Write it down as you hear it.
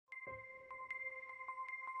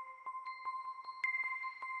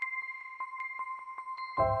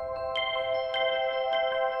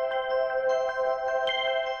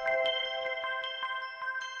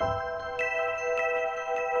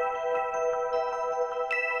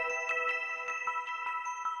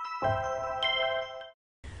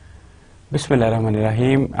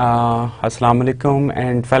Bismillahirrahmanirrahim. Assalamu alaikum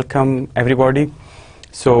and welcome everybody.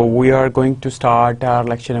 So we are going to start our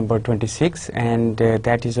lecture number 26, and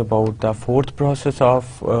that is about the fourth process of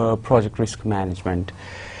project risk management,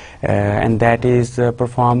 and that is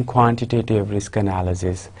perform quantitative risk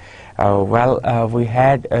analysis. We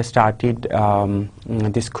had started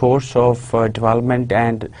this course of development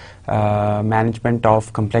and management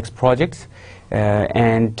of complex projects,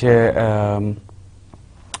 and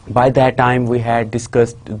by that time we had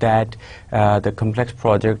discussed that the complex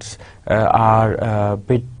projects are a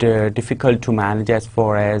bit difficult to manage as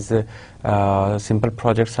far as simple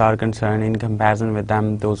projects are concerned. In comparison with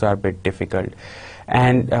them, those are a bit difficult.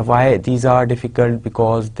 And why these are difficult?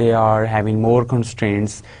 Because they are having more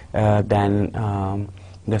constraints than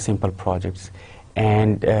the simple projects.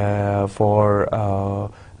 And as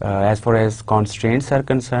far as constraints are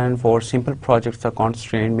concerned, for simple projects the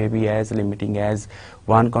constraint may be as limiting as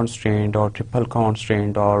one constraint or triple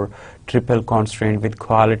constraint with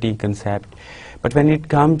quality concept. But when it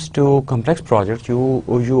comes to complex projects,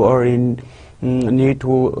 you are in need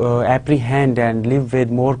to apprehend and live with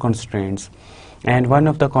more constraints, and one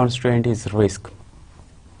of the constraint is risk.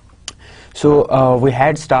 So we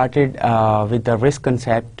had started with the risk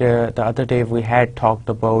concept. The other day we had talked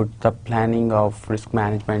about the planning of risk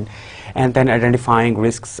management, and then identifying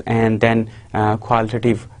risks, and then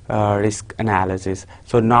qualitative risk analysis.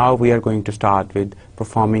 So now we are going to start with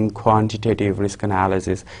performing quantitative risk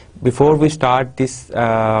analysis. Before we start this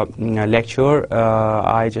lecture,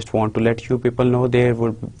 I just want to let you people know there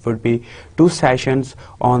would be 2 sessions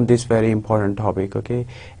on this very important topic, okay?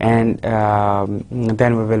 And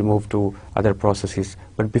then we will move to other processes.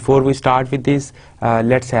 But before we start with this,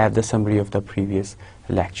 let's have the summary of the previous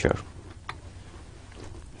lecture.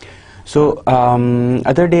 So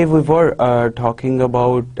other day we were talking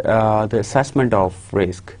about the assessment of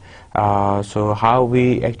risk. So how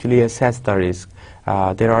we actually assess the risk.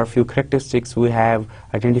 There are a few characteristics we have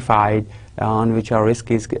identified on which our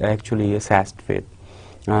risk is actually assessed with.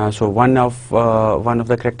 So one of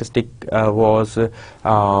the characteristic was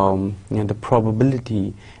the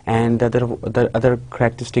probability, and the other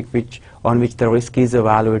characteristic on which the risk is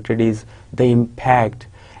evaluated is the impact.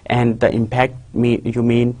 And the impact you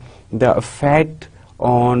mean the effect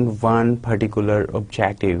on one particular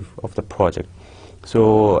objective of the project.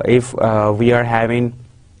 So if we are having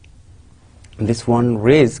this one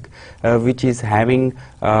risk which is having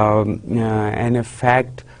an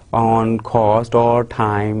effect on cost or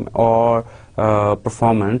time or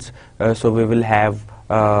performance, so we will have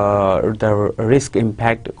the risk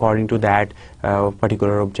impact according to that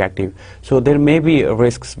particular objective. So there may be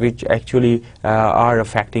risks which actually are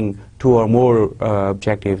affecting 2 or more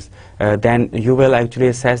objectives. Then you will actually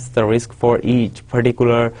assess the risk for each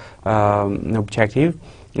particular objective,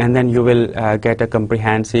 and then you will get a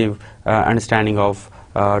comprehensive understanding of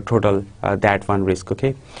total that one risk,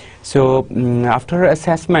 okay? So after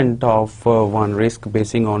assessment of one risk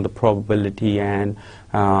basing on the probability and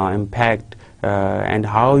impact, and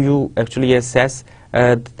how you actually assess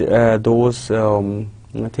those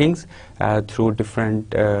things through different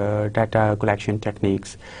data collection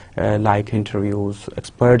techniques like interviews,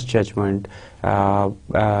 expert judgment,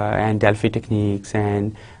 and Delphi techniques,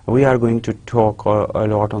 and we are going to talk a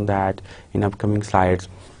lot on that in upcoming slides.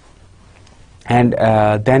 And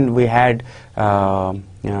then we had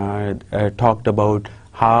talked about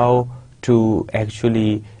how to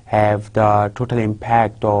actually have the total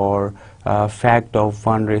impact or effect of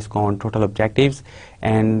one risk on total objectives,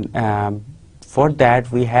 and for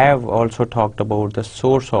that we have also talked about the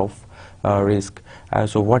source of risk.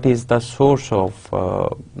 So what is the source of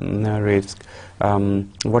risk?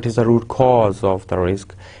 What is the root cause of the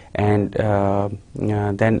risk? And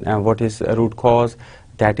then what is a root cause?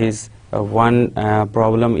 That is one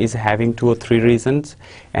problem is having 2 or 3 reasons,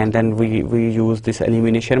 and then we use this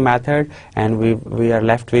elimination method, and we are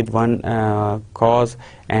left with one cause,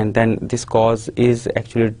 and then this cause is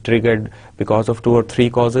actually triggered because of 2 or 3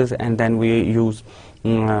 causes, and then we use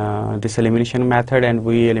this elimination method, and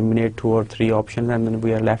we eliminate 2 or 3 options, and then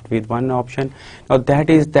we are left with one option. Now that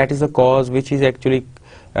is a cause which is actually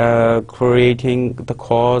creating the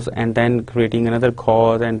cause, and then creating another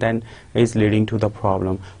cause, and then is leading to the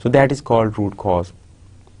problem. So that is called root cause.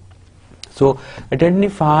 So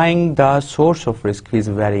identifying the source of risk is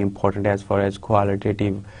very important as far as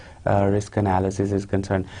qualitative risk analysis is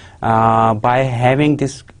concerned. By having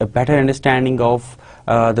this better understanding of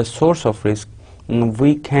the source of risk,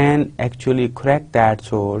 we can actually correct that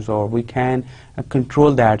source, or we can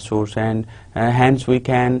control that source, and hence we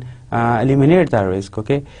can eliminate the risk,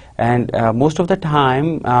 okay? And most of the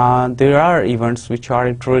time there are events which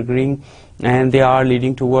are triggering, and they are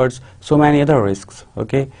leading towards so many other risks,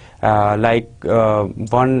 okay? Like 4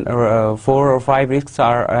 or 5 risks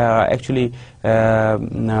are actually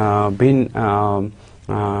been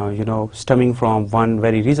stemming from one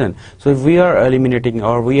very reason. So if we are eliminating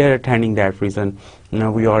or we are attending that reason,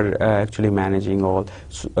 we are actually managing all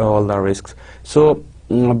the risks. So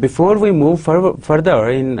before we move further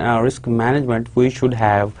in risk management, we should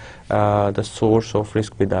have the source of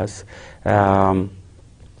risk with us.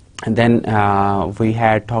 And then we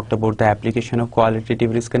had talked about the application of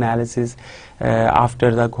qualitative risk analysis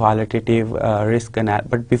after the qualitative risk analysis.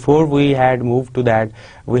 But before we had moved to that,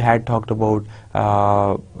 we had talked about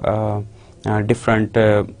different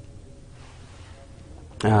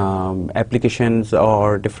applications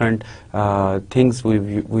or different things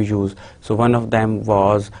we use. So one of them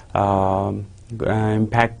was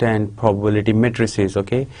impact and probability matrices,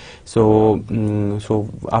 okay? So so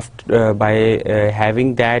after by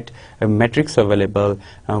having that metrics available,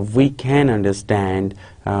 we can understand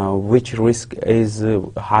which risk is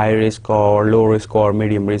high risk or low risk or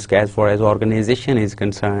medium risk as far as organization is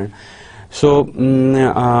concerned. So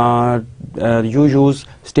you use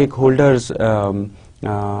stakeholders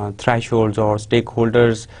thresholds or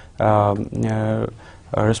stakeholders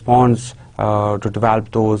response to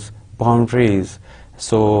develop those boundaries.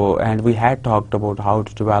 So, and we had talked about how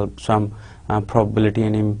to develop some probability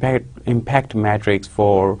and impact matrix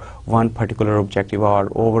for one particular objective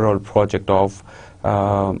or overall project of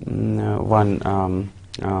one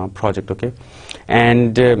project, okay?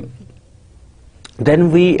 And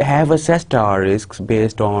then we have assessed our risks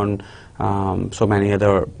based on so many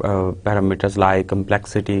other parameters like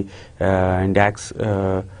complexity index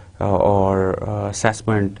or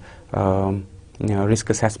assessment, risk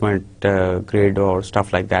assessment grade or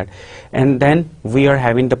stuff like that. And then we are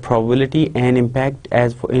having the probability and impact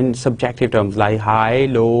as in subjective terms like high,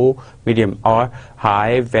 low, medium, or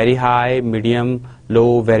high, very high, medium,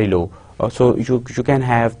 low, very low. So you can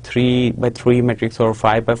have 3 by 3 matrix or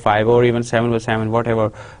 5 by 5 or even 7 by 7,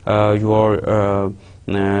 whatever you are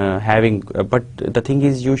having, but the thing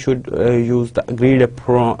is you should use the agreed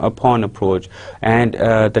upon approach, and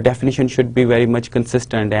the definition should be very much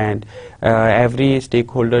consistent, and every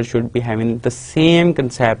stakeholder should be having the same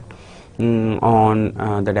concept on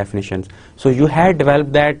the definitions. So you had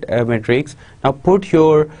developed that matrix. Now put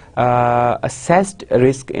your assessed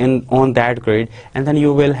risk in on that grid, and then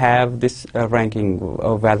you will have this ranking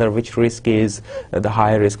of whether which risk is the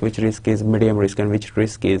high risk, which risk is medium risk, and which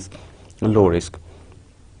risk is low risk.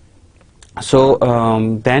 So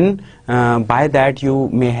then by that you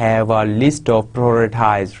may have a list of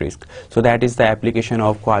prioritized risk. So that is the application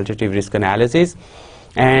of qualitative risk analysis,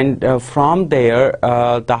 and from there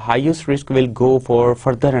the highest risk will go for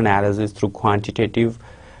further analysis through quantitative,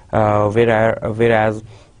 whereas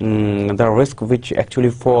the risk which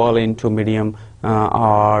actually fall into medium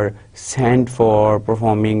are sent for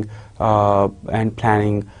performing and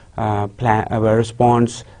planning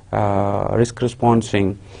response, risk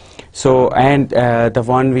responsing. So, and the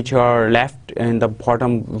one which are left in the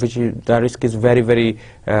bottom, which is, the risk is very, very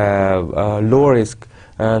low risk,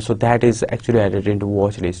 so that is actually added into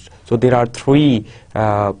watch list. So there are 3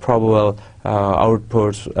 probable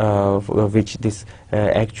outputs which this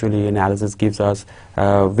actually analysis gives us,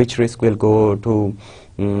 which risk will go to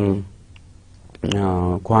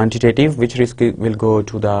quantitative, which risk will go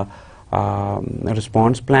to the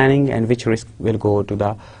response planning, and which risk will go to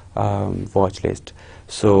the watch list.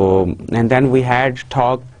 So, and then we had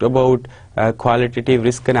talked about qualitative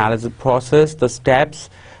risk analysis process, the steps.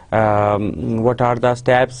 What are the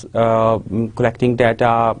steps? Collecting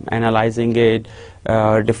data, analyzing it,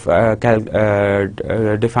 defining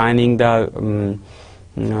the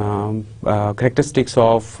characteristics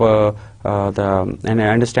of and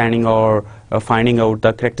understanding or finding out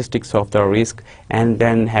the characteristics of the risk, and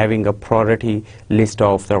then having a priority list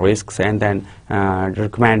of the risks, and then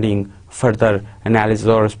recommending further analysis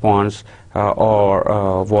or response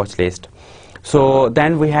or watch list. So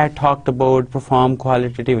then we had talked about perform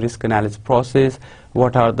qualitative risk analysis process,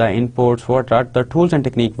 what are the inputs, what are the tools and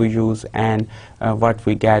technique we use, and what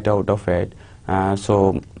we get out of it.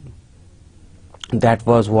 So that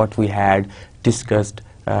was what we had discussed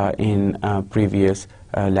in previous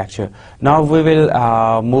lecture. Now we will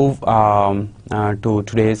move to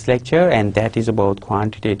today's lecture, and that is about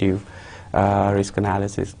quantitative risk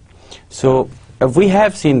analysis. So we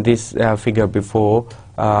have seen this figure before,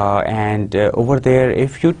 and over there,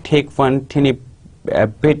 if you take one tiny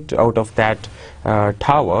bit out of that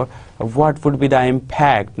tower, what would be the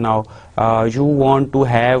impact. Now you want to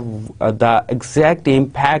have the exact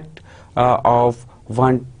impact of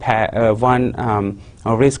one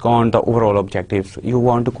risk on the overall objectives. You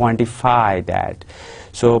want to quantify that.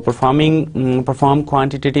 So perform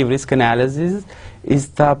quantitative risk analysis is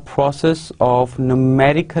the process of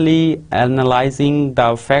numerically analyzing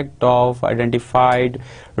the effect of identified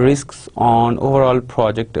risks on overall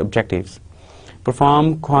project objectives.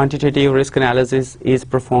 Perform quantitative risk analysis is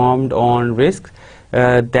performed on risks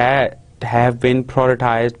that have been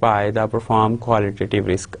prioritized by the perform qualitative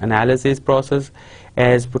risk analysis process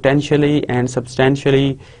as potentially and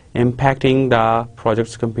substantially impacting the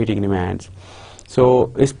project's competing demands. So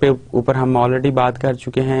इस पे ऊपर हम already बात कर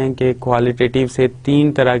चुके हैं कि qualitative से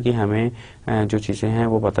 3 तरह की हमें जो चीज़ें हैं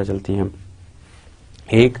वो पता चलती हैं।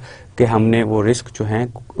 एक कि हमने वो रिस्क जो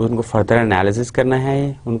हैं उनको फर्दर एनालिसिस करना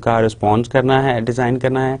है, उनका रिस्पॉन्स करना है, डिज़ाइन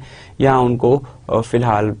करना है, या उनको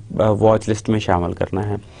फ़िलहाल वॉच लिस्ट में शामिल करना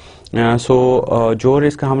है। जो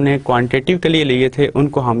रिस्क हमने क्वांटिटेटिव के लिए लिए थे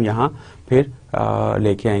उनको हम यहाँ फिर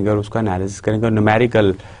लेके आएंगे और उसका एनालिसिस करेंगे और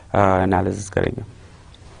न्यूमेरिकल एनालिसिस करेंगे।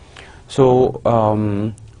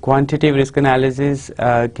 क्वांटिटेटिव रिस्क एनालिसिस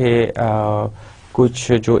के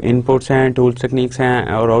कुछ जो इनपुट्स हैं, टूल्स, टेक्निक्स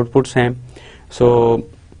हैं और आउटपुट्स हैं।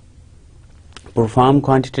 परफॉर्म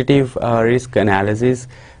क्वांटिटेटिव रिस्क एनालिसिस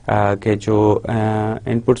के जो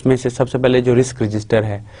इनपुट्स में से सबसे पहले जो रिस्क रजिस्टर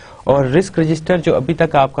है, और रिस्क रजिस्टर जो अभी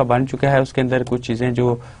तक आपका बन चुका है उसके अंदर कुछ चीज़ें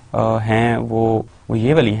जो हैं वो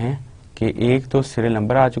ये वाली हैं कि एक तो सीरियल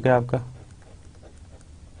नंबर आ चुका है आपका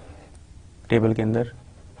टेबल के अंदर,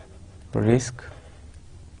 रिस्क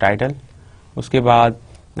टाइटल, उसके बाद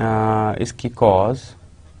इसकी कॉज,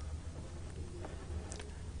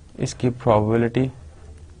 इसकी प्रोबेबिलिटी,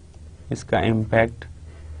 इसका इम्पैक्ट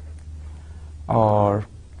और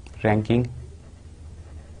रैंकिंग,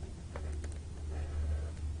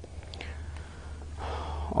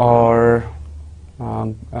 और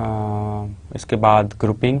इसके बाद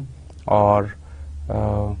ग्रुपिंग और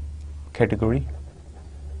कैटेगरी,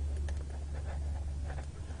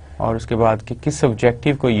 और उसके बाद कि किस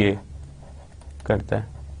ऑब्जेक्टिव को ये करता है।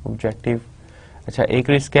 ऑब्जेक्टिव, अच्छा एक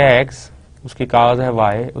रिस्क है x, उसकी काज है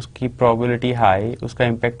y, उसकी प्रोबेबिलिटी हाई, उसका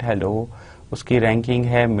इम्पैक्ट है लो, उसकी रैंकिंग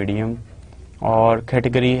है मीडियम, और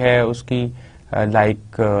कैटेगरी है उसकी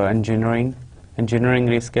लाइक इंजीनियरिंग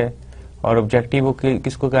रिस्क है, और ऑब्जेक्टिव वो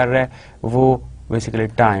किसको कर रहा है, वो बेसिकली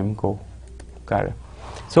टाइम को कर रहा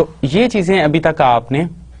है। ये चीज़ें अभी तक आपने,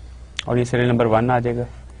 और ये सीरियल नंबर 1 आ जाएगा,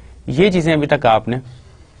 ये चीज़ें अभी तक आपने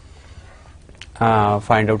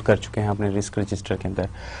फाइंड आउट कर चुके हैं अपने रिस्क रजिस्टर के अंदर।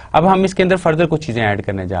 अब हम इसके अंदर फर्दर कुछ चीज़ें ऐड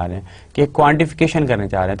करने जा रहे हैं कि क्वांटिफिकेशन करने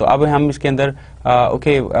जा रहे हैं। तो अब हम इसके अंदर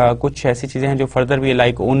कुछ ऐसी चीज़ें हैं जो फर्दर भी,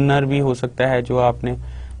 लाइक ओनर भी हो सकता है जो आपने,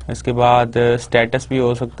 इसके बाद स्टेटस भी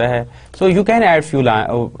हो सकता है। So you can add few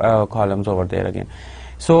columns over there again.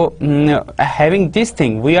 So having this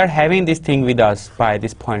thing, we are having this thing with us by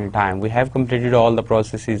this point in time. We have completed all the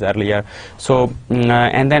processes earlier.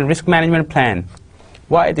 And then risk management plan.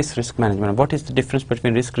 Why this risk management? What is the difference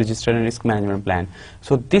between risk register and risk management plan?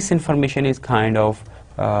 So this information is kind of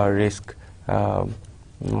risk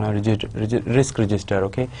register,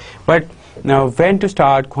 okay? But now when to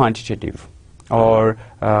start quantitative? Or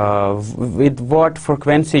with what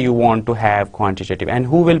frequency you want to have quantitative, and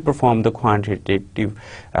who will perform the quantitative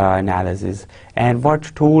analysis, and what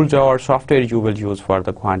tools or software you will use for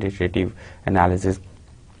the quantitative analysis,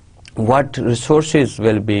 what resources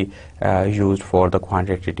will be used for the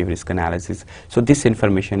quantitative risk analysis. So this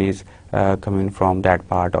information is coming from that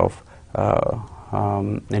part of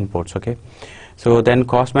inputs, okay? So then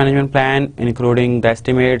cost management plan, including the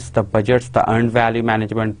estimates, the budgets, the earned value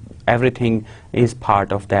management, everything is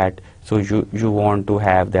part of that. So you want to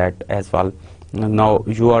have that as well. Now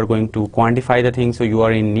you are going to quantify the thing, so you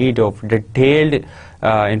are in need of detailed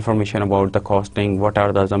information about the costing, what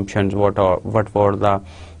are the assumptions, what were the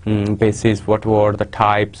basis, what were the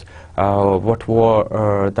types, what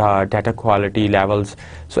were the data quality levels.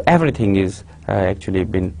 So everything is actually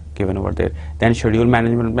been given over there. Then schedule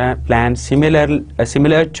management plan,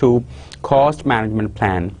 similar to cost management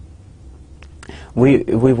plan.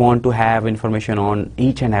 We want to have information on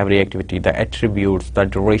each and every activity, the attributes, the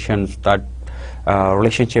durations, the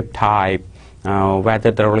relationship type,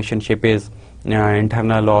 whether the relationship is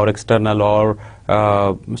internal or external or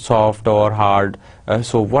soft or hard.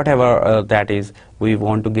 So whatever that is, we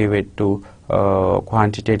want to give it to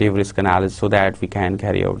quantitative risk analysis so that we can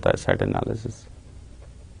carry out the set analysis.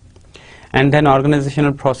 And then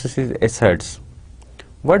organizational processes asserts.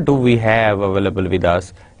 What do we have available with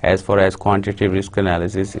us as far as quantitative risk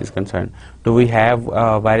analysis is concerned? Do we have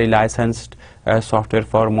very licensed software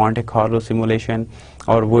for Monte Carlo simulation,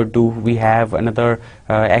 or do we have another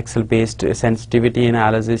Excel-based sensitivity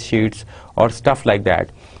analysis sheets or stuff like that.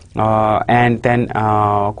 And then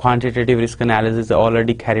quantitative risk analysis is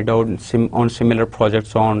already carried out on similar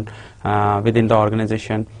projects on within the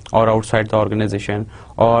organization or outside the organization,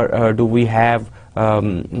 or do we have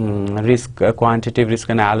quantitative risk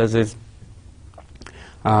analysis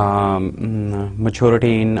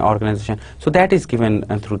maturity in organization. So that is given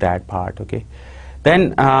through that part. Okay,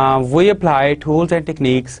 then we apply tools and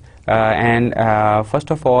techniques, and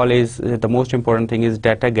first of all is the most important thing is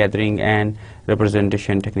data gathering and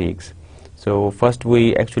representation techniques. So first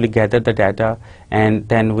we actually gather the data, and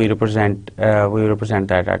then we represent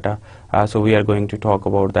that data. So we are going to talk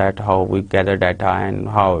about that, how we gather data and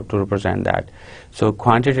how to represent that. So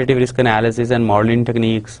quantitative risk analysis and modeling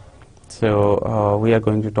techniques. So we are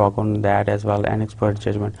going to talk on that as well, and expert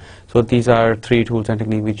judgment. So these are three tools and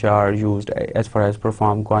techniques which are used as far as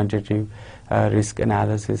perform quantitative risk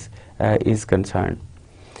analysis is concerned.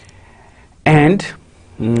 And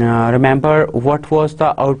remember, what was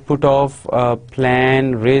the output of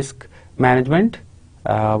plan risk management?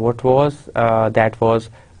 What was that was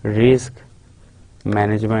risk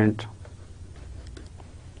management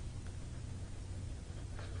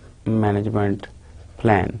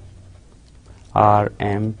plan,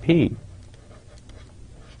 RMP.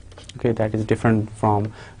 Okay, that is different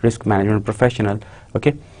from risk management professional.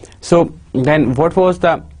 Okay, so then what was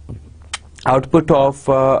the output of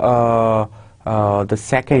the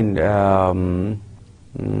second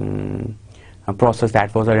process?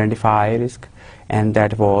 That was identify risk, and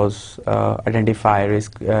that was identify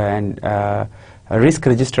risk, and a risk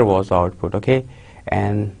register was the output. Okay,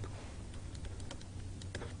 and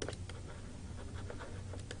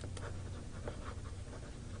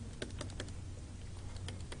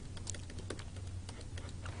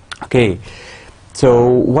okay, so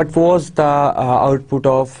what was the output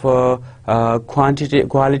of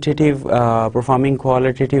qualitative performing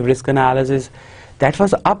qualitative risk analysis? That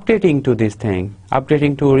was updating to this thing,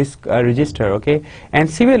 updating to risk register. Okay, and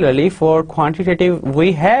similarly for quantitative,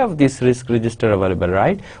 we have this risk register available,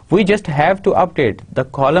 right? We just have to update. The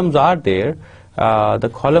columns are there.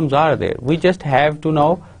 We just have to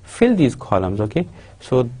now fill these columns. Okay,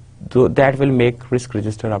 so that will make risk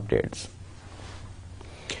register updates.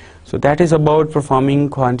 So that is about performing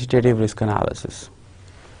quantitative risk analysis.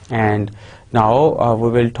 And now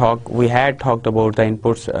we had talked about the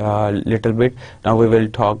inputs a little bit. Now we will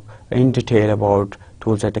talk in detail about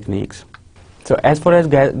tools and techniques. So as far as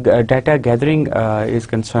data gathering is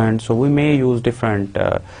concerned, so we may use different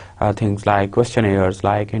things like questionnaires,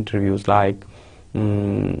 like interviews, like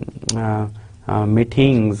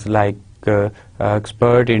meetings, like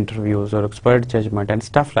expert interviews or expert judgment and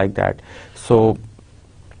stuff like that. So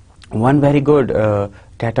one very good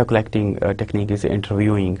data collecting technique is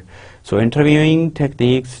interviewing. So interviewing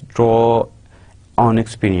techniques draw on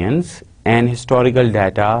experience and historical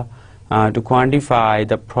data to quantify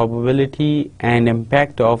the probability and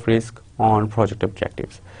impact of risk on project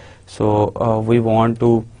objectives. So we want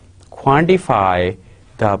to quantify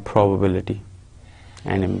the probability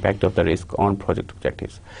and impact of the risk on project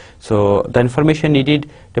objectives. So the information needed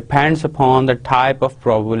depends upon the type of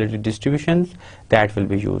probability distributions that will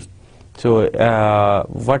be used. So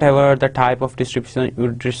whatever the type of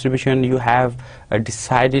distribution you have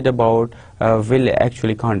decided about will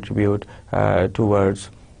actually contribute towards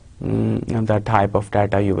the type of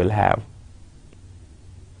data you will have.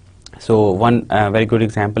 So one very good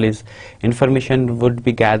example is information would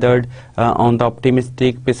be gathered on the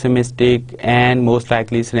optimistic, pessimistic and most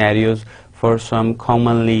likely scenarios for some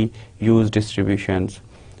commonly used distributions.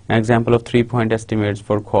 An example of 3-point estimates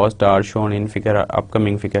for cost are shown in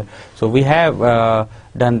upcoming figure. So we have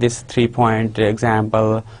done this 3-point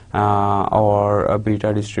example or a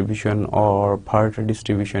beta distribution or PERT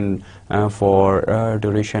distribution for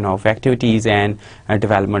duration of activities and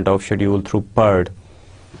development of schedule through PERT.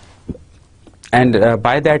 And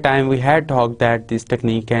by that time we had talked that this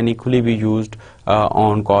technique can equally be used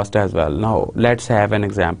on cost as well. Now let's have an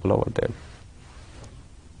example over there.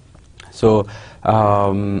 So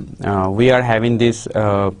we are having this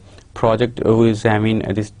project who is having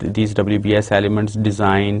these WBS elements: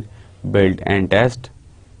 design, build and test.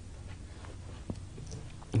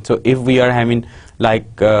 So if we are having like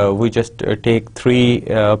we just take 3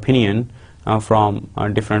 opinion from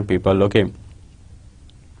different people. Okay,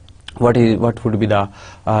 what would be the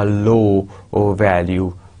low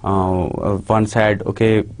value? One said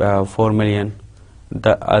okay 4 million,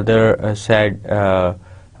 the other said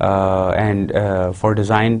and for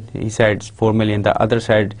design he said 4 million, the other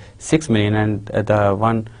said 6 million, and the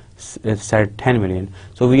one said 10 million.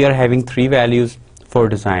 So we are having three values for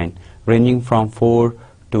design ranging from 4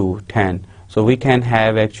 to 10. So we can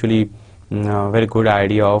have actually very good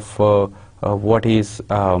idea of what is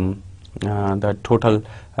the total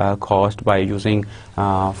cost by using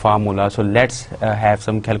formula. So let's have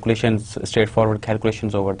some calculations, straightforward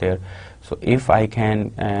calculations over there. So if I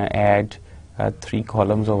can add 3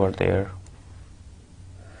 columns over there,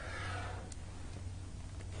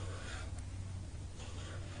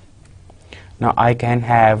 now I can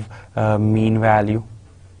have mean value,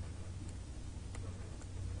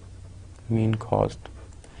 mean cost,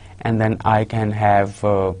 and then I can have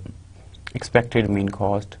expected mean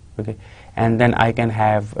cost, okay, and then I can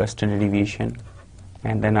have a standard deviation,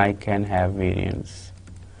 and then I can have variance.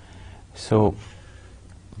 So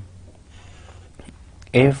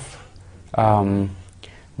if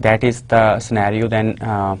that is the scenario, then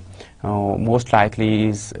most likely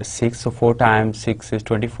is 6. So 4 times 6 is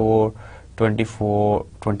 24, 24,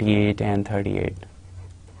 28 and 38,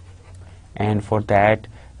 and for that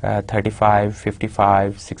 35,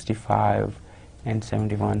 55, 65 and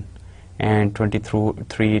 71 and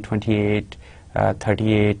 23, 28,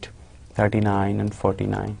 38, 39 and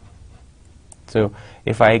 49. So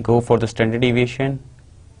if I go for the standard deviation,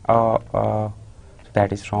 so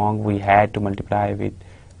that is wrong, we had to multiply with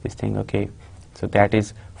this thing, okay. So that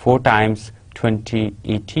is 4 times 20,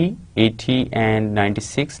 80, 80 and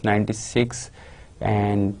 96, 96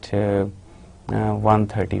 and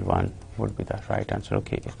 131 would be the right answer,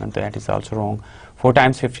 okay. And that is also wrong. 4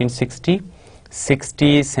 times 15, 60,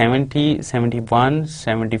 60, 70, 71,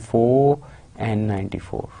 74 and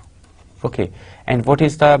 94. Okay, and what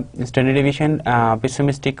is the standard deviation?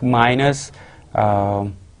 Pessimistic minus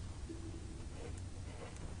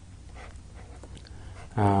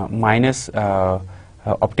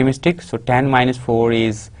optimistic. So 10 minus 4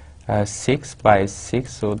 is 6 by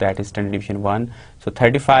 6, so that is standard deviation 1. So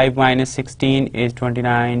 35 minus 16 is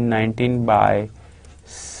 29, 19 by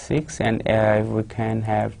 6, and we can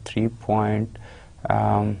have 3 point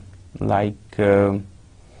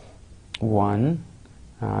 1,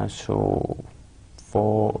 so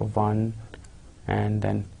 4, 1 and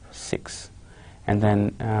then 6, and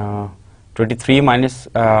then 23 minus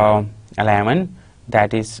 11,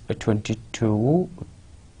 that is 22,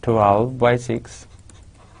 12 by 6,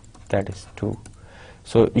 that is 2.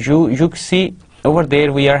 So you see over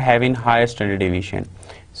there we are having higher standard deviation,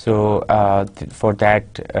 so for that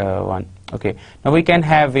one, okay. Now we can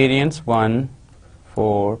have variance 1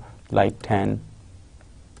 for like 10,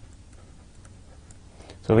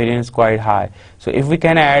 so variance quite high. So if we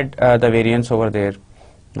can add the variance over there,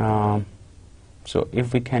 so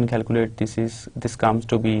if we can calculate, this comes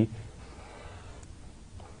to be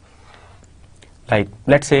like,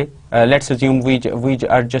 let's say let's assume we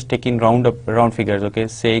are just taking round figures, okay,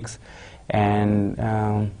 6 and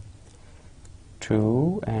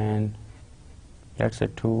 2 and let's say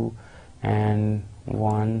 2 and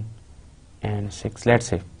 1 and 6, let's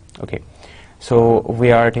say, okay. So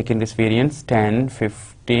we are taking this variance 10,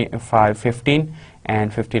 15, 5, 15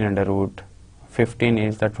 and 15 under root 15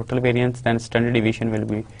 is the total variance. Then standard deviation will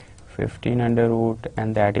be 15 under root,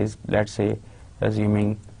 and that is, let's say,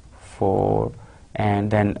 assuming 4, and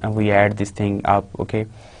then we add this thing up, okay.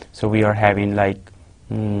 So we are having like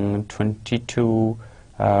 22,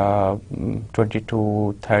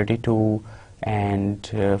 22, 32 and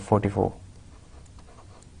 44.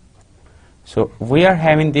 So we are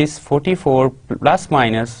having this 44 plus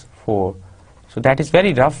minus 4. So that is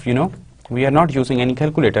very rough, you know. We are not using any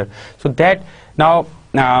calculator. So that now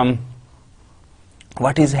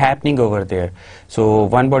what is happening over there? So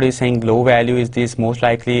one body is saying low value is this, most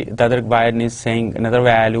likely the other guy is saying another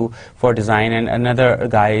value for design, and another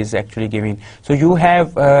guy is actually giving. So you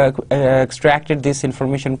have extracted this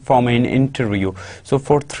information from an interview. So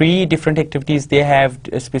for 3 different activities they have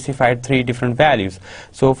specified 3 different values.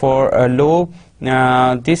 So for low,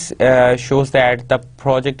 this shows that the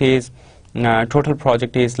project is total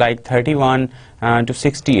project is like 31 to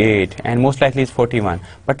 68, and most likely is 41,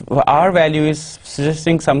 but our value is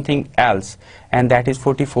suggesting something else, and that is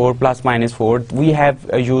 44 plus minus 4. We have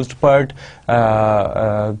used PERT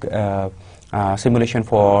simulation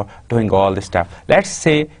for doing all this stuff. Let's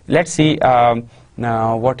see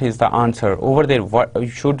now what is the answer over there. What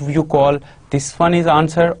should you call this one is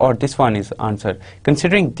answer or this one is answer?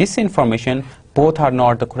 Considering this information, both are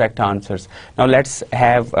not the correct answers. Now let's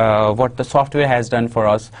have what the software has done for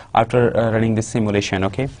us after running this simulation,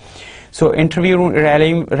 okay. So interview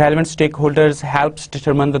relevant stakeholders helps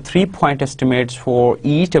determine the 3-point estimates for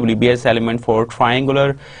each WBS element for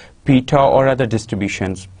triangular, peta or other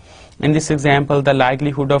distributions. In this example, the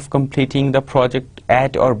likelihood of completing the project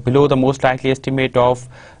at or below the most likely estimate of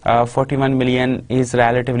 41 million is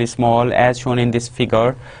relatively small, as shown in this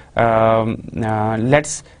figure.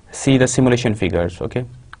 Let's see the simulation figures.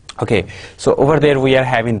 Okay, so over there we are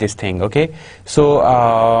having this thing. Okay, so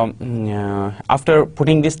after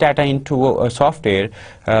putting this data into software,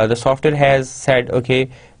 the software has said, okay,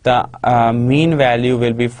 the mean value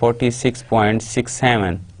will be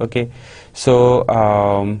 46.67. Okay, so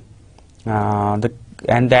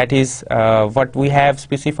and that is what we have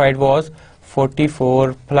specified was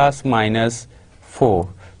 44 plus minus 4.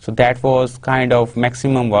 So that was kind of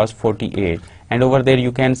maximum was 48, and over there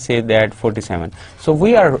you can say that 47. So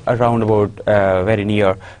we are around about very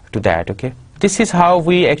near to that. Okay, this is how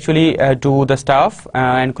we actually do the stuff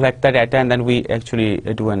and collect the data, and then we actually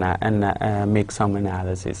do and make some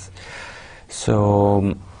analysis.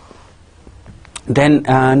 So then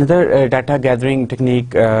another data gathering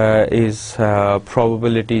technique is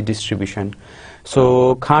probability distribution.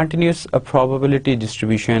 So continuous probability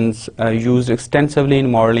distributions used extensively in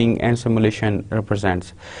modeling and simulation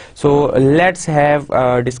represents. So let's have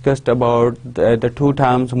discussed about the two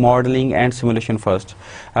terms modeling and simulation first.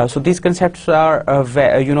 So these concepts are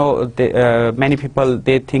many people,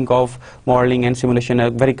 they think of modeling and simulation a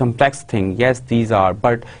very complex thing. Yes, these are,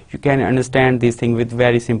 but you can understand these things with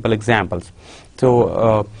very simple examples.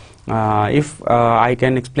 So if I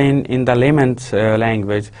can explain in the layman's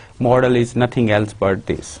language, model is nothing else but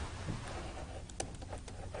this.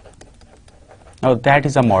 Now that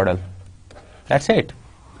is a model. That's it.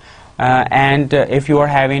 And if you are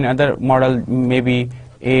having other model, maybe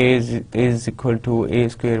A is equal to A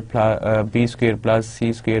square plus B square plus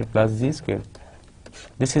C square plus Z square.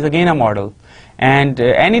 This is again a model. And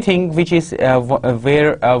anything which is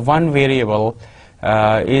where one variable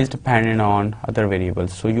is dependent on other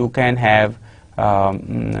variables. So you can have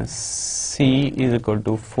C is equal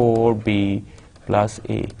to 4B plus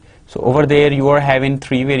A. So over there you are having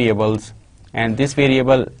three variables, and this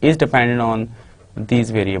variable is dependent on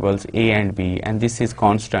these variables A and B, and this is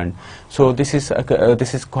constant. So this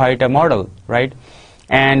is quite a model, right?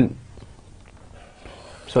 And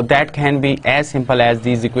so that can be as simple as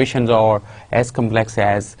these equations or as complex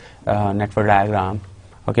as network diagram.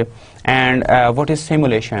 Okay, and what is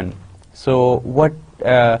simulation? So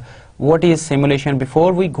what is simulation?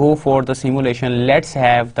 Before we go for the simulation, let's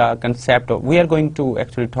have the concept of, we are going to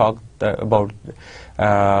actually talk about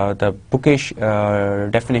the bookish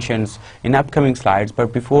definitions in upcoming slides,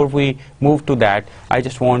 but before we move to that, I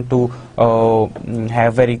just want to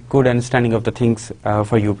have very good understanding of the things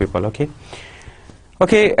for you people.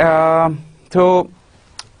 Okay, so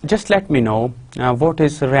just let me know what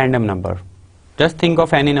is a random number. Just think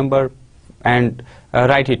of any number and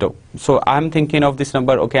write it up. So I'm thinking of this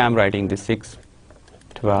number. Okay, I'm writing this 6,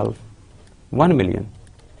 12, 1 million,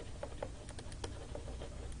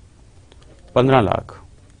 15 lakh,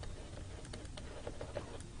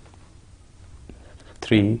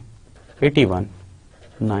 3, 81,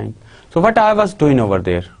 9. So what I was doing over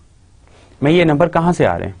there, मैं ये number कहाँ से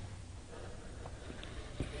आ रहे हैं?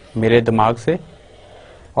 मेरे दिमाग से,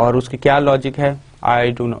 और उसकी क्या लॉजिक है?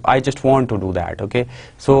 I do not, I just want to do that. Okay,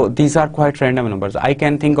 so these are quite random numbers. I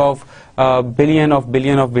can think of billion of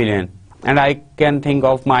billion of billion, and I can think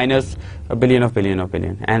of minus a billion of billion of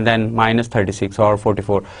billion, and then minus 36 or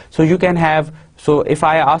 44. So you can have, so if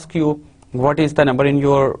I ask you what is the number in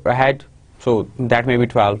your head, so that may be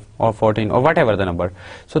 12 or 14 or whatever the number.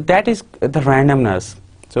 So that is the randomness.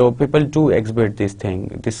 So people do exhibit this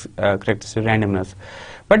thing, this characteristic randomness.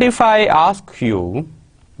 But if I ask you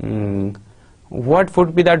what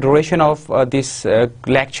would be the duration of this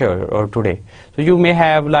lecture or today, so you may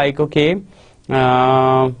have like, okay,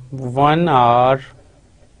 1 hour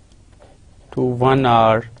to 1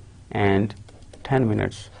 hour and 10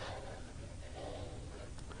 minutes,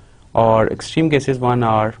 or extreme cases 1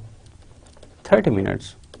 hour 30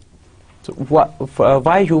 minutes. So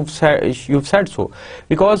why you've said so?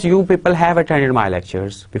 Because you people have attended my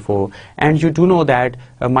lectures before, and you do know that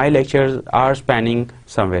my lectures are spanning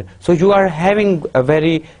somewhere. So you are having a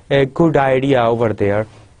very good idea over there.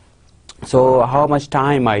 So how much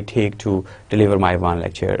time I take to deliver my one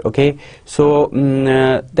lecture? Okay, so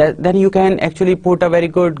then you can actually put a very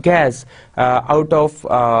good guess out of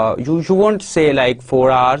you won't say like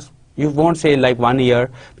 4 hours. You won't say like 1 year,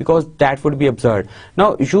 because that would be absurd.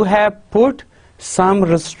 Now you have put some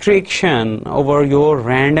restriction over your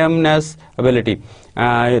randomness ability.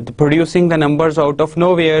 Producing the numbers out of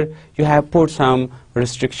nowhere, you have put some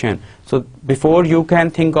restriction. So before you can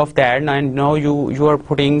think of that, and now you are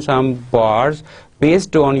putting some bars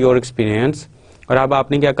based on your experience. और अब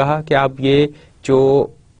आपने क्या कहा कि आप ये जो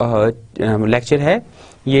lecture है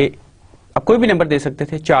ये आप कोई भी नंबर दे सकते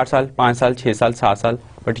थे, 4 साल, 5 साल, 6 साल, 7 साल,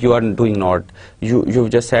 but you are doing not, you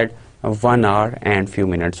just said 1 hour and few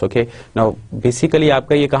minutes. Okay, now basically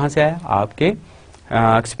आपका ये कहाँ से आया? आपके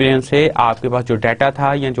एक्सपीरियंस से, आपके पास जो डाटा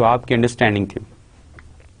था या जो आपकी अंडरस्टैंडिंग थी.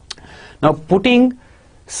 Now putting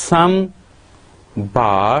some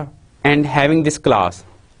bar and having this class.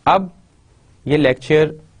 अब ये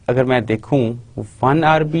लेक्चर अगर मैं देखूं 1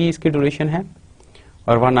 hour भी इसकी ड्यूरेशन है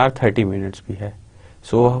और 1 hour 30 minutes भी है.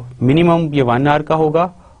 सो मिनिमम ये 1 hour का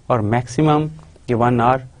होगा और मैक्सिमम ये 1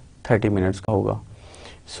 hour 30 minutes का होगा.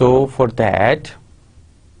 So for that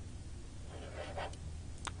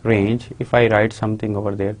range, if I write something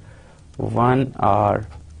over there, 1 hour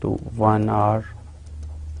to 1 hour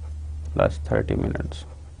plus 30 minutes.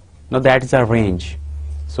 Now that is a range.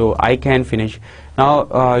 So I can finish.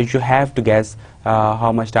 Now you have to guess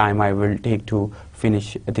how much time I will take to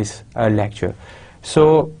finish this lecture. So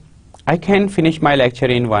I can finish my lecture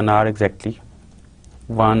in 1 hour exactly.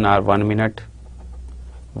 1 hour 1 minute,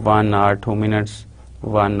 1 hour 2 minutes,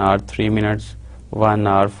 1 hour 3 minutes, 1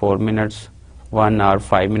 hour 4 minutes, 1 hour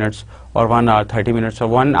 5 minutes, or 1 hour 30 minutes, or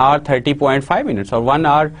 1 hour 30.5 minutes, or 1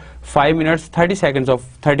 hour 5 minutes 30 seconds, or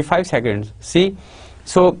 35 seconds. See,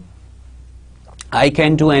 so I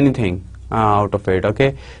can do anything out of it.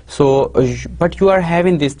 Okay, so but you are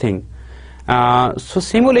having this thing. So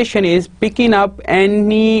simulation is picking up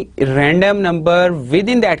any random number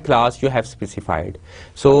within that class you have specified.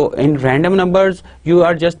 So in random numbers you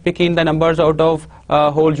are just picking the numbers out of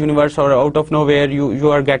whole universe, or out of nowhere you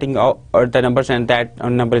are getting the numbers, and that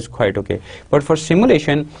number is quite okay. But for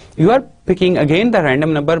simulation you are picking again the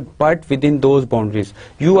random number, but within those boundaries.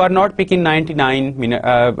 You are not picking 59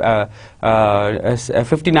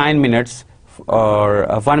 minutes, or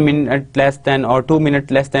 1 minute less than, or 2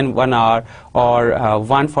 minutes less than 1 hour, or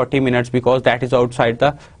 140 minutes, because that is outside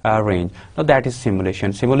the range. Now that is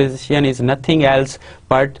simulation. Simulation is nothing else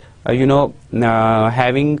but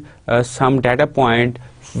having some data point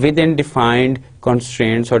within defined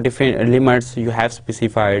constraints or different limits you have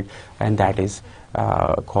specified, and that is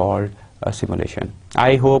called simulation.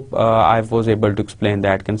 I hope I was able to explain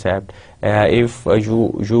that concept. If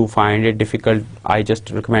you find it difficult, I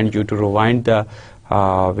just recommend you to rewind the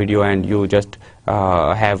video and you just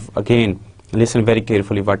have again listen very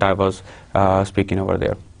carefully what I was speaking over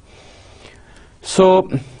there. So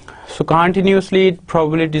continuously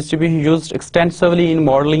probability distribution used extensively in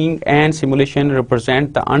modeling and simulation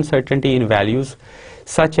represent the uncertainty in values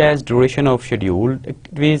such as duration of scheduled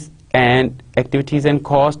activities and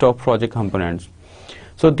cost of project components.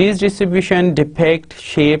 So these distributions depict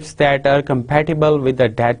shapes that are compatible with the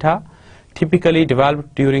data typically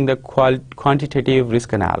developed during the quantitative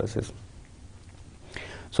risk analysis.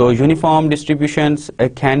 So uniform distributions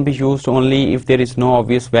can be used only if there is no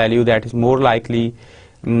obvious value that is more likely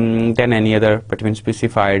than any other between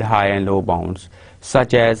specified high and low bounds,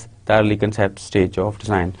 such as the early concept stage of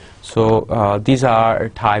design. So these are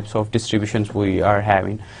types of distributions we are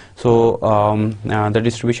having. So the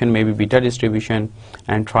distribution may be beta distribution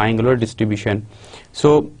and triangular distribution.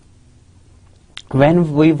 So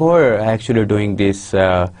when we were actually doing this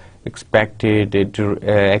expected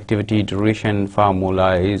activity duration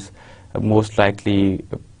formula is most likely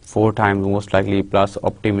 4 times most likely plus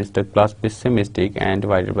optimistic plus pessimistic and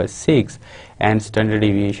divided by 6, and standard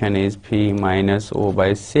deviation is p minus o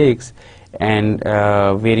by 6, and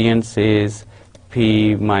variance is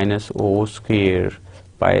p minus o square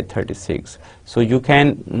by 36. So you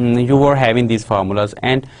were having these formulas,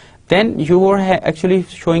 and then you were actually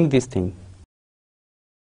showing this thing.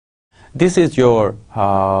 This is your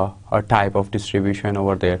type of distribution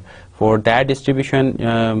over there. For that distribution,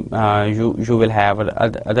 you will have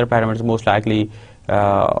other parameters. Most likely,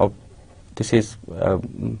 this is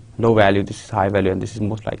low value, this is high value, and this is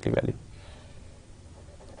most likely value.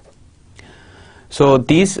 So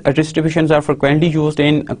these distributions are frequently used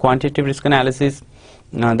in quantitative risk analysis.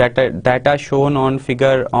 Data shown on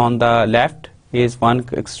figure on the left is one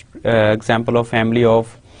example of family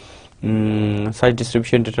of such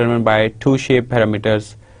distribution determined by 2 shape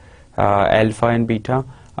parameters, alpha and beta.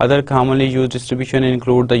 Other commonly used distribution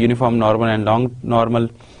include the uniform normal and long normal.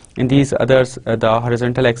 In these others, the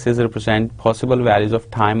horizontal axis represent possible values of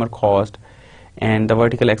time or cost, and the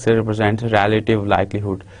vertical axis represents relative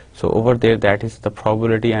likelihood. So over there that is the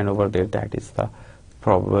probability, and over there that is the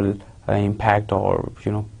probable impact, or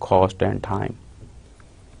cost and time.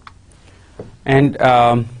 And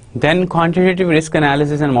then quantitative risk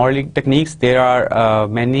analysis and modeling techniques, there are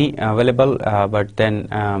many available, but then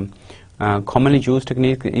commonly used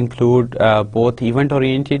techniques include both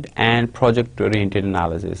event-oriented and project-oriented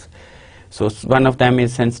analysis. So one of them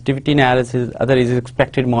is sensitivity analysis, other is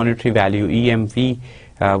expected monetary value, EMV.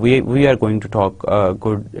 We are going to talk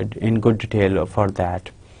in good detail for that.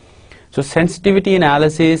 So sensitivity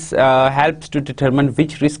analysis helps to determine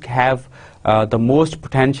which risks have the most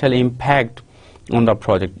potential impact on the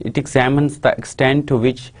project. It examines the extent to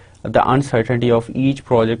which the uncertainty of each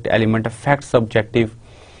project element affects the objective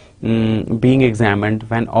being examined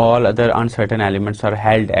when all other uncertain elements are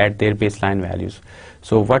held at their baseline values.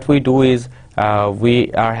 So what we do is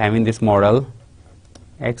we are having this model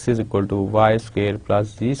x is equal to y square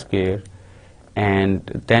plus z square, and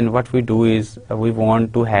then what we do is we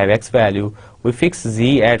want to have x value, we fix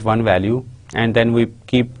z at one value, and then we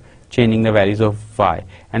keep changing the values of y,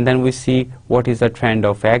 and then we see what is the trend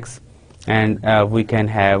of x, and we can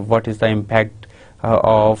have what is the impact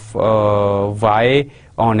of y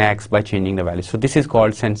on x by changing the value. So this is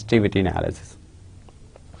called sensitivity analysis.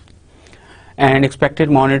 And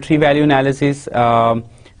expected monetary value analysis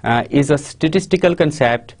is a statistical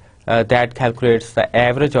concept that calculates the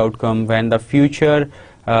average outcome when the future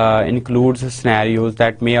includes scenarios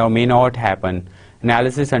that may or may not happen.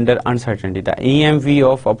 Analysis under uncertainty. The EMV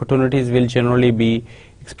of opportunities will generally be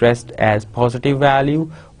expressed as positive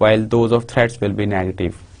value, while those of threats will be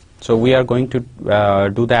negative. So we are going to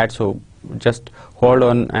do that, so just hold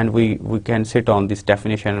on and we can sit on this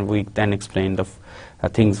definition and we then explain the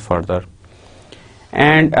things further.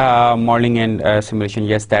 And modeling and simulation,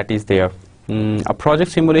 yes, that is there. A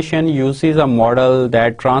project simulation uses a model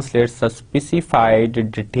that translates the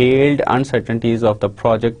specified detailed uncertainties of the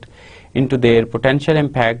project into their potential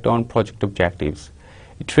impact on project objectives.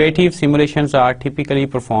 Iterative simulations are typically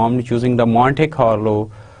performed using the Monte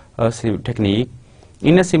Carlo technique.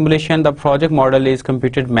 In a simulation, the project model is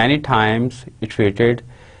computed many times, iterated,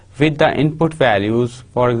 with the input values,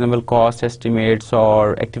 for example, cost estimates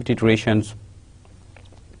or activity durations,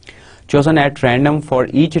 chosen at random for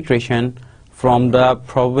each iteration from the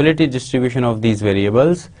probability distribution of these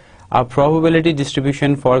variables. A probability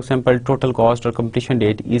distribution, for example, total cost or completion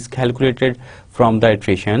date, is calculated from the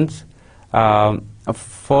iterations.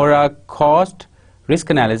 For a cost risk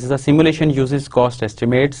analysis, a simulation uses cost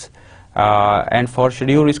estimates, and for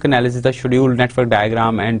schedule risk analysis, the schedule network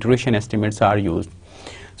diagram and duration estimates are used.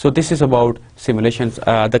 So this is about simulations.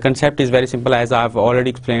 The concept is very simple, as I've already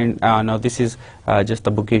explained. Now this is just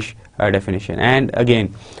the bookish definition. And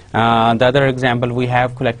again, the other example, we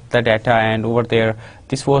have collected the data, and over there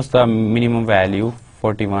this was the minimum value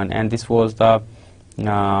 41, and this was the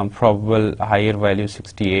probable higher value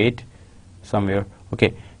 68 somewhere.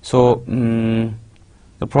 Okay, so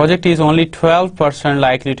the project is only 12%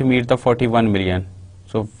 likely to meet the 41 million.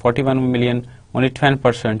 So 41 million, only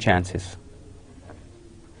 10% chances.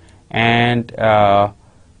 And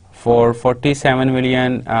for 47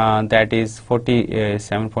 million, that is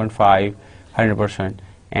 47.5, 100%,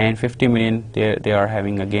 and 50 million, they are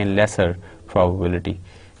having again lesser probability.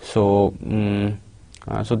 So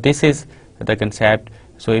so this is the concept.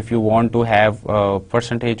 So if you want to have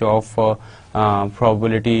percentage of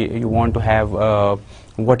probability, you want to have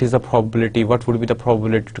what is the probability, what would be the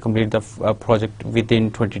probability to complete the project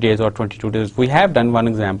within 20 days or 22 days. We have done one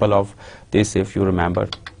example of this, if you remember.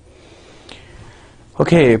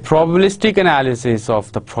 Okay, probabilistic analysis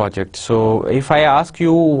of the project. So if I ask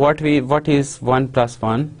you what is 1 plus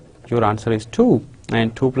 1, your answer is 2,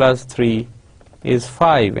 and 2 plus 3 is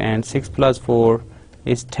 5, and 6 plus 4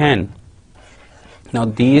 is 10. Now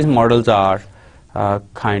these models are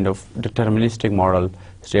kind of deterministic model,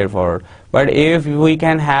 straightforward. But if we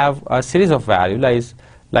can have a series of values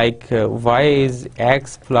like y is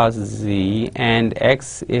x plus z, and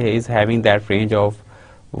x is having that range of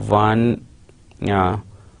 1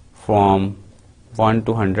 from 1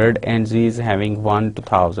 to 100, and z is having 1 to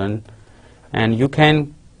 1000, and you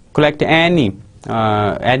can collect any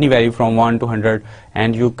value from 1 to 100,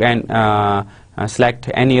 and you can select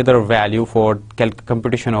any other value for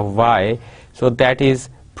computation of y. So that is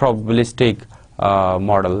probabilistic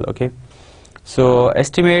model. Okay, so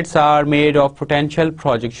estimates are made of potential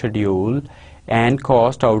project schedule and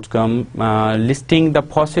cost outcome, listing the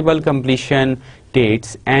possible completion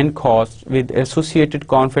dates and costs with associated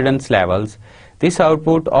confidence levels. This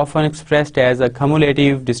output, often expressed as a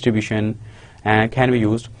cumulative distribution, can be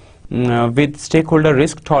used with stakeholder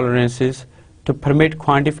risk tolerances to permit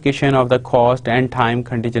quantification of the cost and time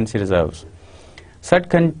contingency reserves. Such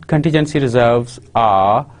contingency reserves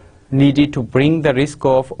are needed to bring the risk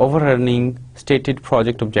of overrunning stated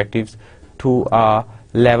project objectives to a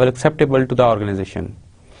level acceptable to the organization.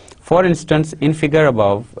 For instance, in figure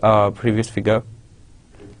above, previous figure,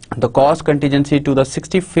 the cost contingency to the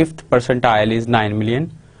 65th percentile is 9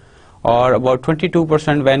 million, or about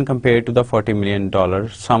 22% when compared to the $40 million,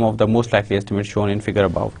 some of the most likely estimates shown in figure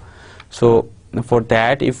above. So for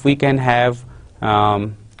that, if we can have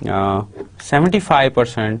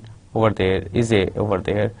 75% over there is over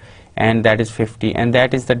there, and that is 50, and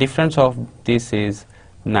that is the difference of this is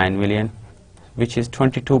 9 million, which is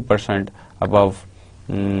 22% above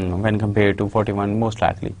when compared to 41 most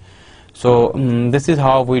likely. So this is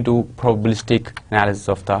how we do probabilistic analysis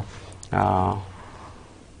of the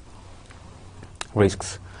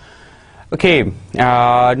risks. Okay,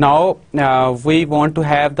 now we want to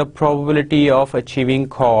have the probability of achieving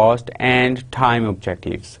cost and time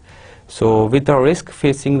objectives. So with the risk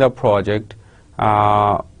facing the project,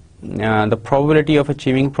 the probability of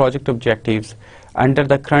achieving project objectives under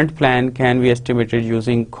the current plan can be estimated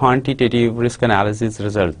using quantitative risk analysis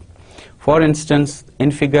result. For instance,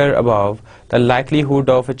 in figure above, the likelihood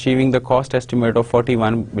of achieving the cost estimate of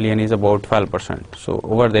 41 million is about 12%. So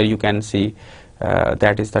over there you can see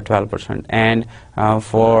that is the 12%, and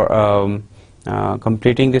for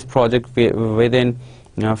completing this project within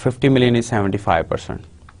 50 million is 75%.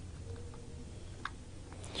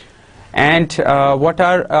 And what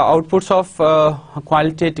are outputs of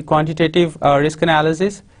quantitative risk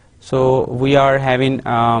analysis? So we are having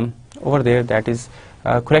over there, that is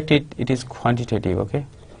correct, it is quantitative, okay?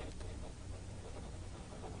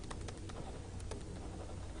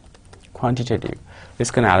 Quantitative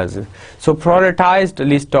risk analysis. So prioritized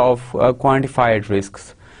list of quantified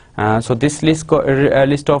risks. So this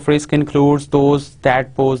list of risk includes those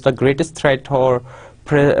that pose the greatest threat or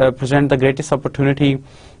present the greatest opportunity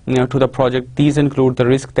to the project. These include the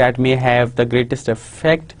risk that may have the greatest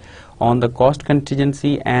effect on the cost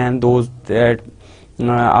contingency and those that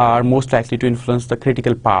are most likely to influence the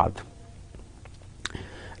critical path.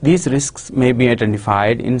 These risks may be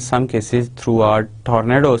identified in some cases through a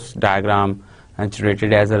tornadoes diagram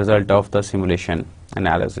generated as a result of the simulation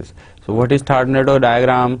analysis. So what is tornado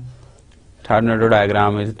diagram? Tornado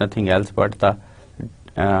diagram is nothing else but the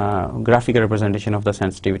graphical representation of the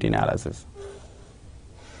sensitivity analysis.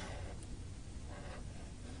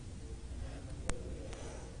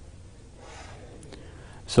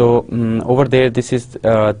 So over there this is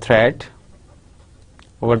threat,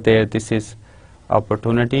 over there this is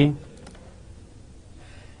opportunity,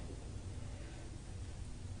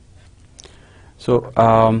 so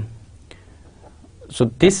so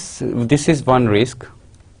this is one risk,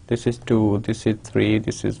 this is 2, this is 3,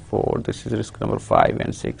 this is 4, this is risk number 5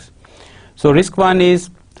 and 6. So risk 1 is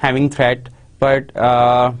having threat, but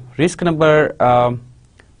risk number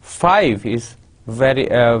 5 is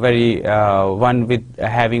very one with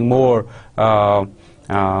having more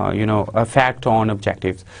effect on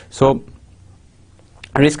objectives. So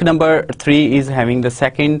risk number 3 is having the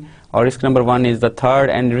second, or risk number 1 is the third,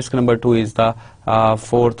 and risk number 2 is the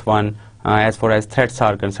fourth one as far as threats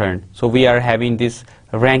are concerned. So we are having this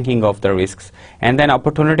ranking of the risks, and then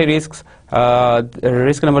opportunity risks.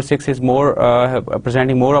 Risk number 6 is more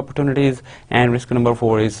presenting more opportunities, and risk number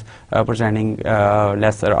 4 is presenting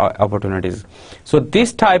lesser opportunities. So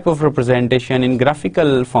this type of representation in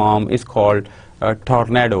graphical form is called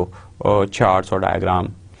tornado charts or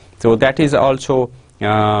diagram. So that is also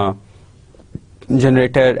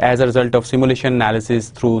generated as a result of simulation analysis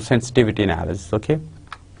through sensitivity analysis, okay?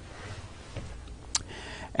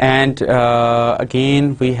 And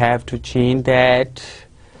again we have to change that.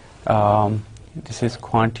 This is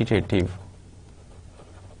quantitative,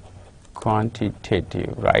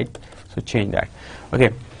 right? So change that. Okay,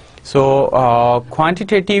 so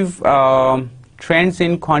quantitative trends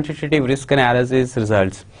in quantitative risk analysis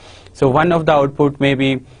results. So one of the output may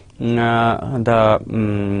be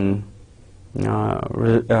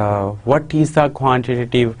what is the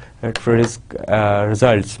quantitative risk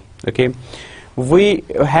results, okay? We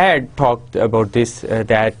had talked about this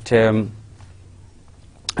that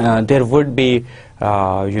there would be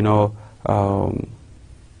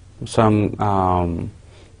some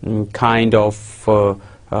kind of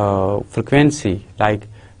frequency, like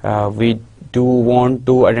we do want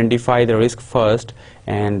to identify the risk first,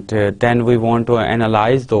 and then we want to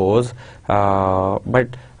analyze those, but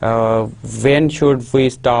when should we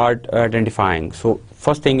start identifying? So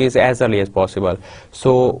first thing is as early as possible.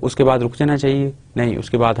 So उसके बाद रुक जाना चाहिए? नहीं,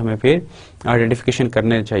 उसके बाद हमें फिर आइडेंटिफिकेशन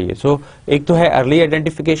करने चाहिए. So एक तो है अर्ली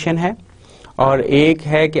आइडेंटिफिकेशन है, और एक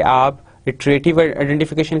है कि आप इटरेटिव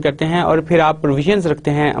आइडेंटिफिकेशन करते हैं, और फिर आप प्रोविजंस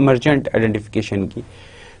रखते हैं इमरजेंट आइडेंटिफिकेशन की.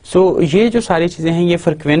 सो ये जो सारी चीज़ें हैं, ये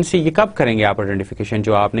फ्रिक्वेंसी, ये कब करेंगे आप आइडेंटिफिकेशन?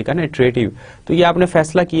 जो आपने कहा ना इटरेटिव, तो ये आपने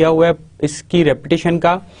फैसला किया हुआ है इसकी रेपिटेशन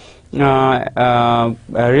का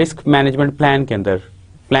रिस्क मैनेजमेंट प्लान के अंदर.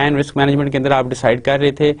 प्लान रिस्क मैनेजमेंट के अंदर आप डिसाइड कर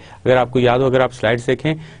रहे थे, अगर आपको याद हो, अगर आप स्लाइड्स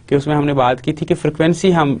देखें कि उसमें हमने बात की थी कि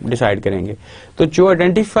फ्रिक्वेंसी हम डिसाइड करेंगे। तो जो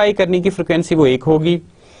आइडेंटिफाई करने की फ्रिक्वेंसी वो एक होगी,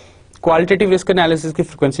 क्वालिटेटिव रिस्क एनालिसिस की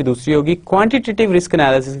फ्रिक्वेंसी दूसरी होगी, क्वांटिटेटिव रिस्क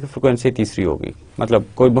एनालिसिस की फ्रिक्वेंसी तीसरी होगी, मतलब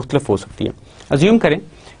कोई मुख्तलिफ हो सकती है। अज्यूम करें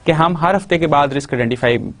कि हम हर हफ्ते के बाद रिस्क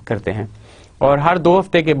आइडेंटिफाई करते हैं और हर 2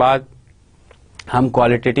 हफ्ते के बाद हम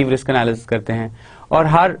क्वालिटेटिव रिस्क एनालिसिस करते हैं और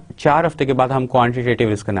हर 4 हफ्ते के बाद हम क्वांटिटेटिव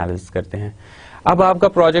रिस्क एनालिसिस करते हैं। अब आपका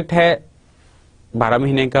प्रोजेक्ट है 12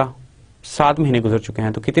 महीने का, 7 महीने गुजर चुके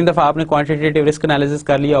हैं, तो कितनी दफा आपने क्वांटिटेटिव रिस्क एनालिसिस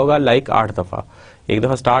कर लिया होगा? लाइक 8 दफा, एक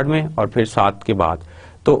दफा स्टार्ट में और फिर 7 के बाद।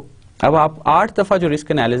 तो अब आप 8 दफा जो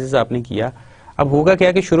रिस्क एनालिसिस आपने किया, अब होगा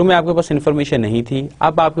क्या कि शुरू में आपके पास इन्फॉर्मेशन नहीं थी,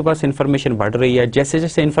 अब आपके पास इन्फॉर्मेशन बढ़ रही है, जैसे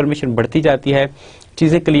जैसे इन्फॉर्मेशन बढ़ती जाती है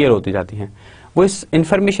चीजें क्लियर होती जाती हैं। वो इस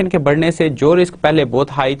इन्फॉर्मेशन के बढ़ने से जो रिस्क पहले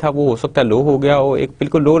बहुत हाई था वो हो सकता है लो हो गया हो, एक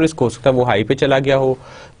बिल्कुल लो रिस्क हो सकता है वो हाई पे चला गया हो।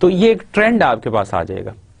 तो ये एक ट्रेंड आपके पास आ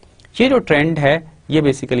जाएगा। ये जो ट्रेंड है ये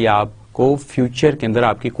बेसिकली आपको फ्यूचर के अंदर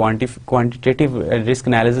आपकी क्वांटिटेटिव रिस्क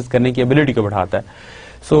एनालिसिस करने की एबिलिटी को बढ़ाता है।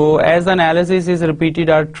 So as the analysis is repeated,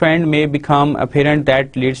 our trend may become apparent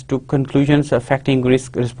that leads to conclusions affecting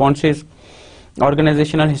risk responses.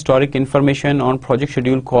 Organizational historic information on project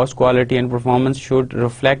schedule, cost, quality and performance should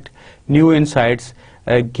reflect new insights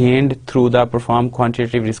gained through the performed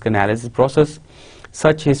quantitative risk analysis process.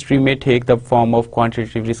 Such history may take the form of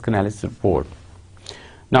quantitative risk analysis report.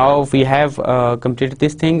 Now we have completed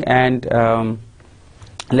this thing, and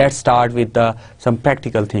let's start with some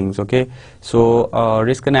practical things. Okay, so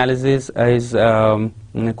risk analysis is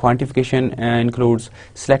quantification includes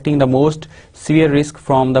selecting the most severe risk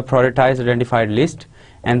from the prioritized identified list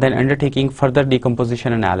and then undertaking further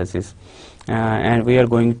decomposition analysis, and we are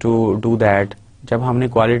going to do that. जब हमने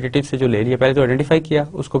qualitative से जो ले लिया, पहले तो identify किया,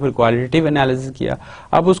 उसको फिर क्वालिटेटिव एनालिसिस किया,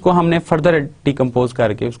 अब उसको हमने फर्दर डिकम्पोज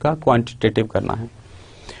करके उसका क्वांटिटेटिव करना है।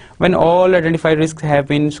 When all identified risks have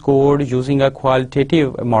been scored using a qualitative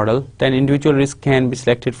model, then individual risks can be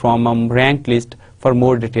selected from a ranked list for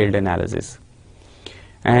more detailed analysis.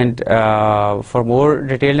 And for more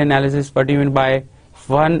detailed analysis, what do you mean by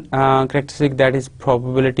one characteristic, that is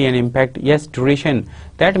probability and impact? Yes, duration,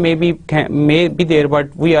 that may be there,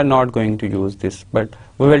 but we are not going to use this, but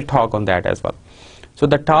we will talk on that as well. So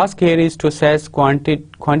the task here is to assess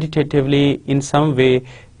quantitatively in some way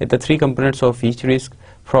the 3 components of each risk: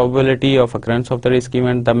 probability of occurrence of the risk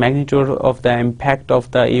event, the magnitude of the impact of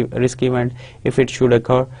the risk event if it should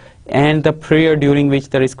occur, and the period during which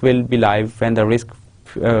the risk will be live when the risk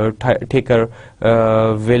taker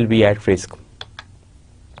will be at risk.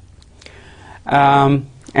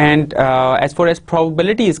 And as far as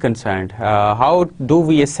probability is concerned, how do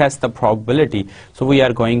we assess the probability? So we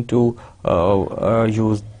are going to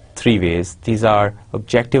use 3 ways. These are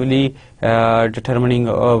objectively determining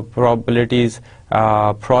probabilities,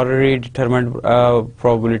 priori determined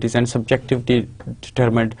probabilities, and subjectively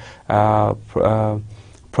determined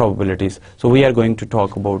probabilities. So we are going to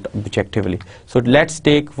talk about objectively. So let's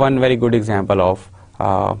take one very good example of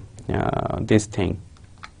this thing.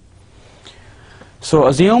 So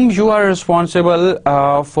assume you are responsible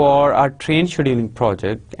for a train scheduling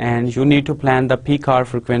project and you need to plan the peak hour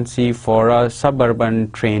frequency for a suburban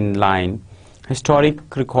train line. Historic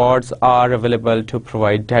records are available to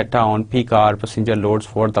provide data on peak hour passenger loads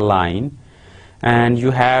for the line, and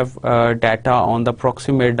you have data on the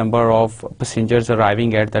approximate number of passengers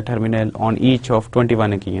arriving at the terminal on each of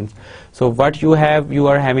 21 occasions. So what you have, you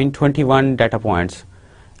are having 21 data points,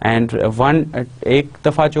 and एक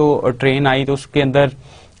दफ़ा जो train आई तो उसके अंदर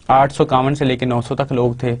 851 से लेकर 900 तक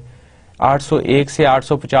लोग थे, 801 से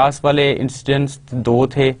 850 वाले इंसिडेंट्स 2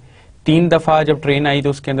 थे, 3 दफ़ा जब ट्रेन आई तो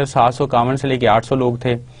उसके अंदर 751 से लेकर 800 लोग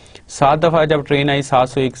थे, 7 दफ़ा जब ट्रेन आई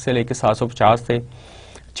 701 से लेकर 750 थे,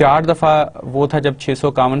 4 दफ़ा वो था जब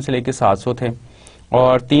 651 से लेकर 700 थे,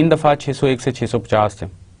 और 3 दफ़ा 601 से 650 थे,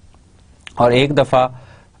 और 1 दफ़ा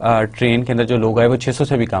ट्रेन के अंदर जो लोग आए वो 600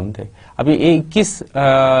 से भी कम थे। अभी 21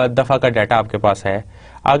 दफ़ा का डाटा आपके पास है।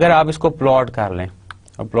 अगर आप इसको प्लॉट कर लें,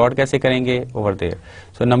 और प्लॉट कैसे करेंगे? Over there.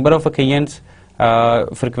 So number of occasions,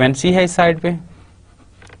 frequency है इस साइड पे,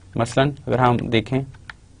 मसलन अगर हम देखें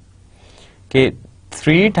कि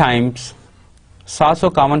 3 टाइम्स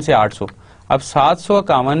 751 से 800, अब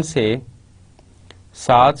 751 से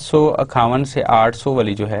 800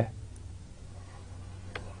 वाली जो है,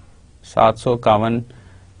 751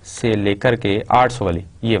 से लेकर के 800 वाली,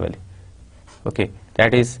 ये वाली, ओके,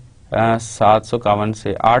 दैट इज 751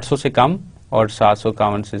 से 800 से कम और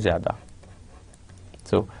 751 से ज्यादा।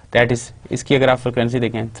 सो दैट इज, इसकी अगर आप फ्रिक्वेंसी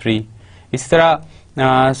देखें 3। इस तरह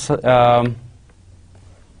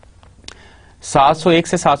 701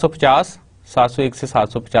 से 750, 701 से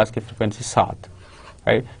 750 की frequency 7,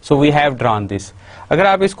 right. So we have drawn this. अगर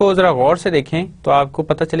आप इसको जरा गौर से देखें तो आपको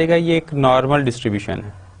पता चलेगा ये एक नॉर्मल डिस्ट्रीब्यूशन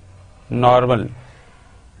है, नॉर्मल,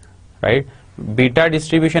 राइट. बीटा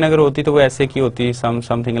डिस्ट्रीब्यूशन अगर होती तो वो ऐसे की होती,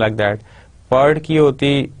 समथिंग लाइक दैट. पर्ड की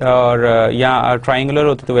होती और या ट्राइंगुलर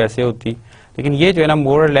होती तो वैसे होती. लेकिन ये जो है ना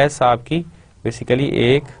मोर और लेस आपकी बेसिकली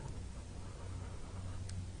एक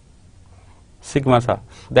सिग्मा सा,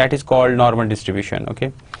 that is called normal distribution. Okay,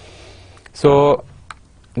 so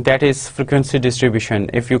that is frequency distribution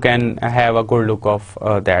if you can have a good look of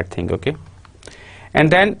that thing. Okay,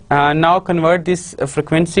 and then now convert this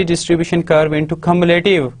frequency distribution curve into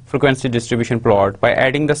cumulative frequency distribution plot by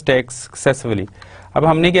adding the stacks successively. अब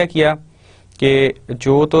हमने क्या किया कि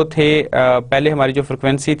जो तो थे पहले हमारी जो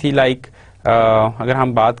फ्रिक्वेंसी थी लाइक अगर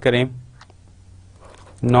हम बात करें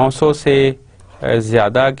 900 से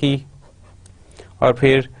ज़्यादा की और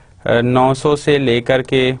फिर 900 से लेकर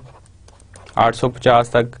के 850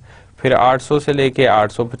 तक, फिर 800 से लेके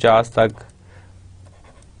 850 तक,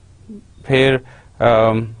 फिर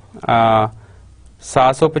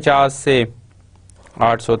 750 से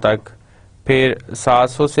 800 तक, फिर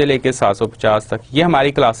 700 से लेके 750 तक. ये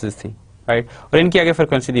हमारी क्लासेस थी, राइट. और इनकी आगे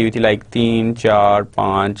फ्रिक्वेंसी दी हुई थी लाइक 3, 4,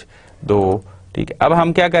 5, 2. ठीक है, अब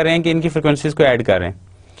हम क्या कर रहे हैं कि इनकी फ्रिक्वेंसीज को ऐड कर रहे हैं.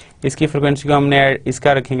 इसकी फ्रिक्वेंसी को हमने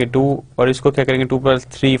इसका रखेंगे 2 और इसको क्या करेंगे 2 +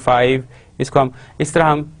 3 5. इसको हम इस तरह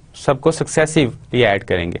हम सबको सक्सेसिवली ऐड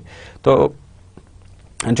करेंगे. तो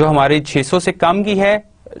जो हमारी 600 से कम की है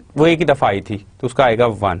वो एक ही दफा आई थी तो उसका आएगा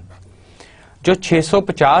 1. जो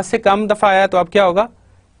 650 से कम दफा आया तो अब क्या होगा,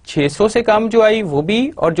 600 से कम जो आई वो भी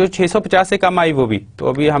और जो 650 से कम आई वो भी. तो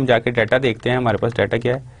अभी हम जाके डाटा देखते हैं, हमारे पास डाटा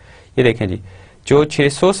क्या है. ये देखें जी, जो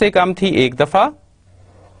 600 से कम थी एक दफा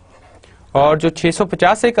और जो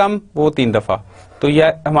 650 से कम वो 3 दफा. तो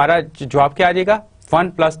यह हमारा जवाब क्या आ जाएगा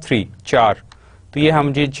 1 + 3 4. तो ये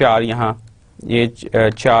हम जी 4 यहाँ ये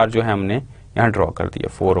 4 जो है हमने यहाँ ड्रॉ कर दिया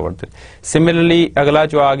 4/3. सिमिलरली अगला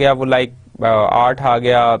जो आ गया वो लाइक 8 आ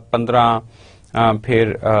गया, 15,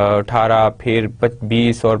 फिर 18, फिर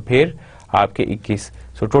 20 और फिर आपके 21.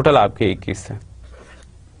 सो टोटल आपके 21 है.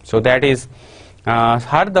 सो दैट इज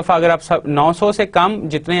हर दफा अगर आप सब 900 से कम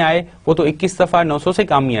जितने आए वो तो 21 दफा 900 से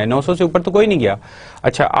कम ही आए, 900 से ऊपर तो कोई नहीं गया.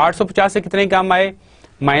 अच्छा 850 से कितने कम आए,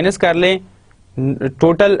 माइनस कर लें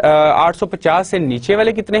टोटल 850 से नीचे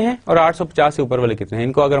वाले कितने हैं और 850 से ऊपर वाले कितने हैं.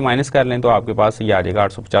 इनको अगर माइनस कर लें तो आपके पास ये आ जाएगा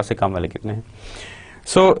 850 से कम वाले कितने हैं.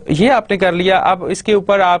 सो ये आपने कर लिया. अब इसके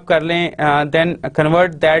ऊपर आप कर लें then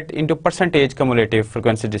convert that into percentage cumulative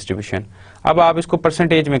frequency distribution. अब आप इसको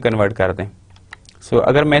परसेंटेज में कन्वर्ट कर दें. सो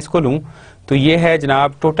अगर मैं इसको लूं तो ये है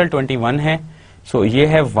जनाब टोटल 21 है. सो ये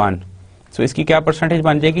है 1. सो इसकी क्या परसेंटेज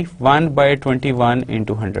बन जाएगी 1/21 ×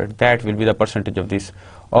 100. That will be the percentage of this.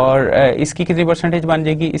 और इसकी कितनी परसेंटेज बन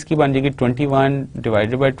जाएगी, इसकी बन जाएगी 21 /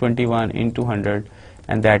 21 × 100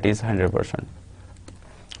 एंड दैट इज 100%.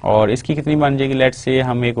 और इसकी कितनी बन जाएगी, लेट्स से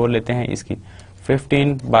हम एक और लेते हैं इसकी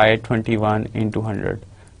 15/21 × 100.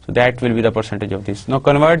 So that will be the percentage of this. Now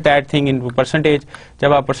convert that thing into percentage.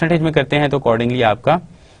 जब आप परसेंटेज में करते हैं तो अकॉर्डिंगली आपका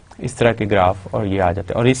इस तरह के ग्राफ और ये आ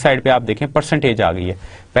जाते हैं. और इस साइड पे आप देखें परसेंटेज आ गई है,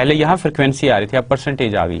 पहले यहाँ फ्रिक्वेंसी आ रही थी अब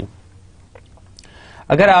परसेंटेज आ गई है.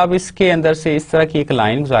 अगर आप इसके अंदर से इस तरह की एक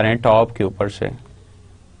लाइन गुजारें टॉप के ऊपर से,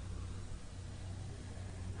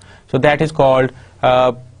 so that is called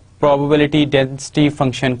probability density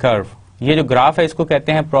function curve. ये जो ग्राफ है इसको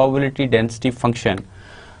कहते हैं probability density function.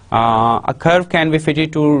 A curve can be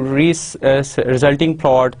fitted to resulting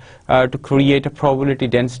plot to create a probability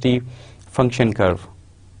density function curve.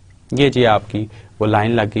 ये जी आपकी वो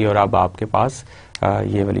लाइन लग गई और अब आपके पास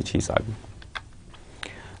ये वाली चीज आ गई.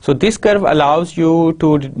 So this curve allows you to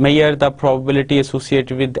measure the probability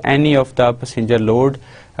associated with any of the passenger load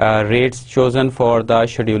rates chosen for the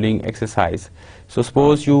scheduling exercise. So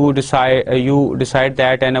suppose you decide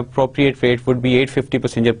that an appropriate rate would be 850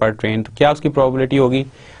 passenger per train. तो क्या उसकी probability होगी,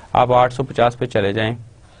 आप 850 पे चले जाएं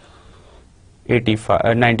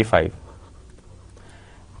 95.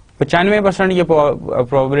 95% ये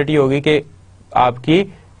probability होगी कि आपकी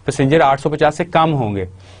पैसेंजर 850 से कम होंगे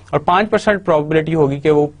और 5% प्रोबेबिलिटी होगी कि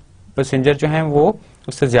वो पैसेंजर जो हैं वो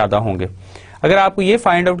उससे ज्यादा होंगे. अगर आपको ये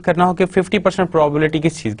फाइंड आउट करना हो कि 50% प्रोबेबिलिटी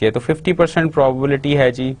किस चीज की है तो 50% प्रोबेबिलिटी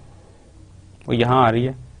है जी वो यहाँ आ रही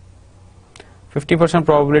है. 50%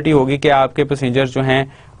 प्रोबेबिलिटी होगी कि आपके पैसेंजर जो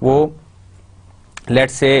हैं वो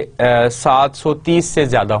लेट्स से 730 से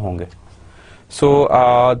ज्यादा होंगे. So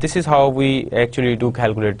this is how we actually do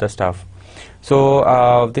calculate the stuff. So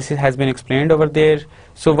this has been explained over there.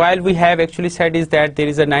 So while we have actually said is that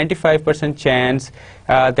there is a 95% chance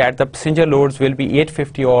that the passenger loads will be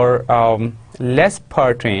 850 or less per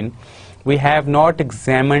train, we have not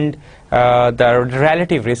examined the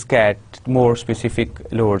relative risk at more specific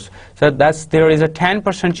loads. So there is a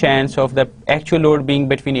 10% chance of the actual load being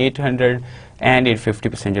between 800 and 850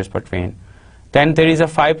 passengers per train. Then there is a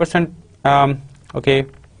 5%,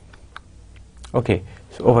 okay,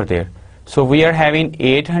 so over there. So we are having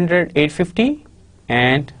 800, 850,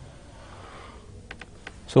 and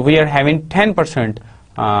so we are having 10%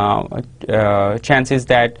 chances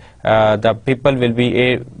that the people will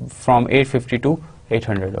be from 850 to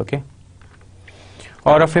 800, okay?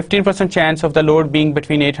 Or a 15% chance of the load being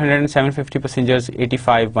between 800 and 750 passengers,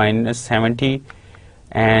 85 minus 70,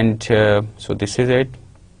 and so this is it.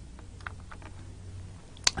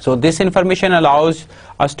 So this information allows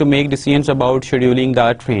us to make decisions about scheduling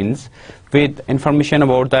the trains with information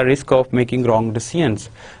about the risk of making wrong decisions.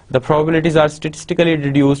 The probabilities are statistically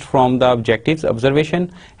reduced from the objectives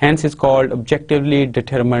observation, hence is called objectively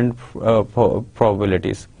determined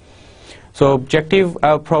probabilities. So objective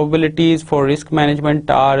probabilities for risk management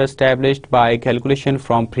are established by calculation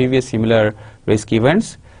from previous similar risk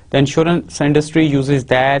events. The insurance industry uses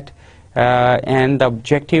that, and the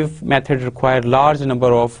objective method requires large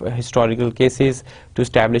number of historical cases to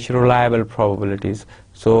establish reliable probabilities.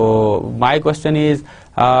 So my question is,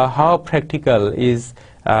 how practical is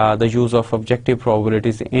the use of objective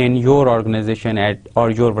probabilities in your organization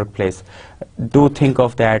or your workplace? Do think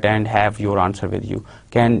of that and have your answer with you.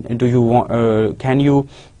 Can you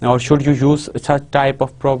or should you use such type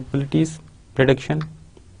of probabilities prediction?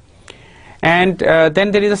 And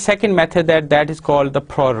then there is a second method that is called the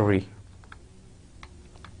priori.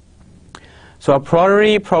 So a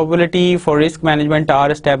priori probability for risk management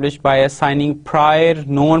are established by assigning prior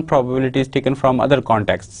known probabilities taken from other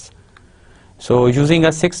contexts. So using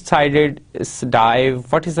a six-sided die,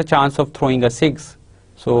 what is the chance of throwing a 6?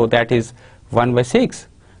 So that is 1 by 6.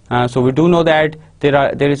 So we do know that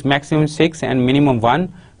there is maximum 6 and minimum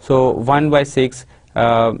 1. So 1 by 6,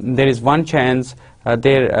 there is one chance.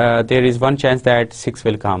 There is one chance that 6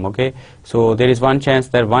 will come, okay? So there is one chance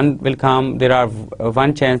that 1 will come, there are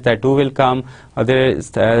one chance that 2 will come, there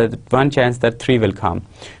is one chance that 3 will come.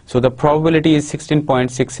 So the probability is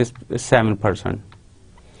 16.67%.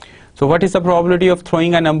 So what is the probability of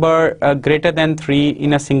throwing a number greater than 3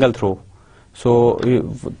 in a single throw? So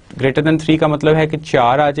greater than 3 का मतलब है कि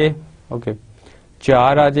 4 आ जाए, okay?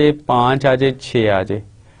 4 आ जाए, 5 आ जाए, 6 आ जाए.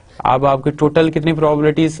 अब आपके टोटल कितनी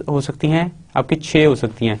प्रोबेबिलिटीज हो सकती हैं? आपकी 6 हो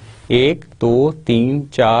सकती हैं. 1, 2, 3,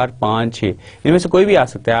 4, 5, 6. इनमें से कोई भी आ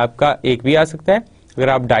सकता है. आपका 1 भी आ सकता है. अगर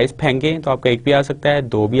आप डाइस फेंकें तो आपका 1 भी आ सकता है,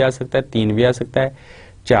 2 भी आ सकता है, 3 भी आ सकता है,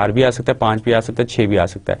 4 भी आ सकता है, 5 भी आ सकता है, 6 भी आ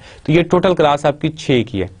सकता है. तो ये टोटल क्लास आपकी 6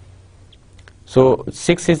 की है. सो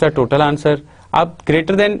 6 इज द टोटल आंसर. अब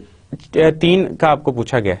ग्रेटर देन 3 का आपको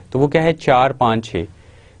पूछा गया है, तो वो क्या है? 4, 5, 6.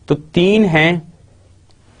 तो 3 हैं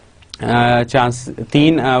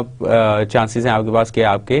तीन चांसेस हैं आपके पास कि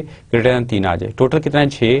आपके ग्रेटर देन 3 आ जाए. टोटल कितना है?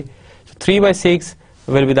 6. 3 by 6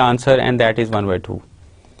 will be the answer, and that is 1 by 2.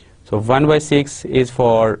 So 1 by 6 is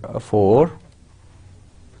for 4,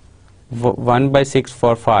 1 by 6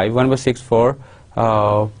 for 5, 1 by 6 for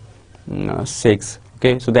 6.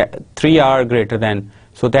 Okay, so that 3 are greater than.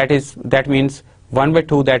 So that means 1 by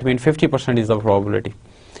 2. That means 50% is the probability,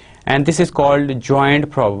 and this is called joint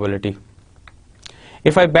probability.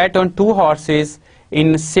 If I bet on 2 horses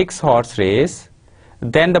in 6-horse race,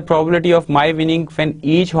 then the probability of my winning when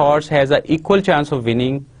each horse has a equal chance of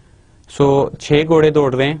winning. So 6 घोड़े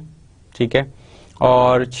दौड़ रहे हैं, ठीक है,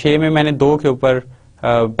 और 6 में मैंने 2 के ऊपर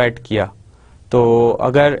बेट किया. तो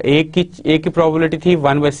अगर एक की probability थी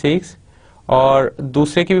 1 by 6 और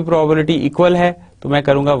दूसरे की भी probability equal है, तो मैं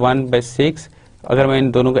करूँगा 1 by 6. अगर मैं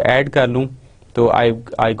इन दोनों को ऐड कर लूँ तो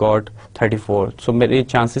I got 34. So मेरे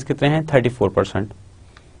chances कितने हैं? 34%.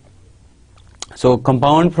 So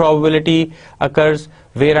compound probability occurs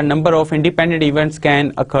where a number of independent events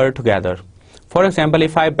can occur together. For example,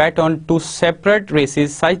 if I bet on 2 separate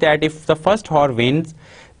races such that if the first horse wins,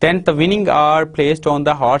 then the winning are placed on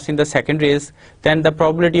the horse in the second race, then the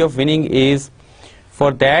probability of winning is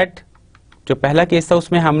for that. जो पहला case था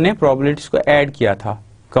उसमें हमने probabilities को add किया था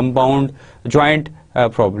compound joint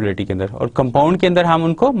probability के अंदर, और compound के अंदर हम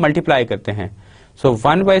उनको multiply करते हैं. So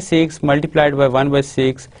 1 by 6 multiplied by 1 by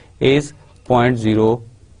 6 is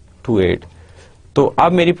 0.028. तो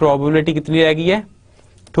अब मेरी प्रोबेबिलिटी कितनी रह गई है?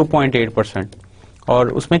 2.8%. और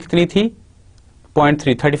उसमें कितनी थी?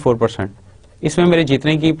 34%. इसमें मेरे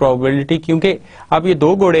जीतने की प्रोबेबिलिटी, क्योंकि अब ये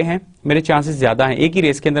 2 घोड़े हैं, मेरे चांसेस ज्यादा हैं. एक ही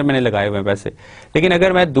रेस के अंदर मैंने लगाए हुए हैं पैसे, लेकिन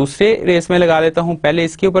अगर मैं दूसरे रेस में लगा लेता हूं, पहले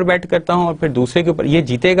इसके ऊपर बैट करता हूं और फिर दूसरे के ऊपर, ये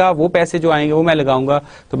जीतेगा, वो पैसे जो आएंगे वो मैं लगाऊंगा,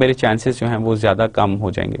 तो मेरे चांसेस जो हैं वो ज्यादा कम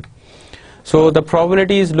हो जाएंगे. So the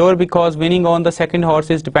probability is lower because winning on the second horse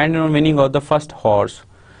is dependent on winning on the first horse.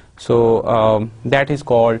 So that is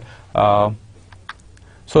called.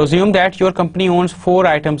 So assume that your company owns 4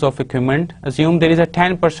 items of equipment. Assume there is a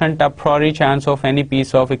 10% a priori chance of any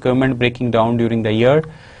piece of equipment breaking down during the year.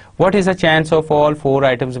 What is the chance of all 4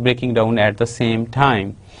 items breaking down at the same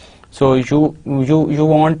time? So you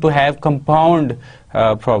want to have compound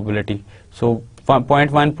probability. So 0.1,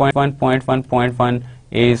 0.1, 0.1, 0.1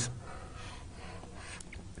 is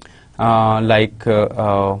like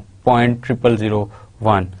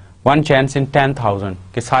 0.0001. 1 chance in 10,000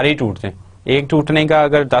 कि सारे ही टूट जाएं. एक टूटने का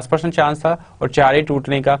अगर 10% chance था और 4 ही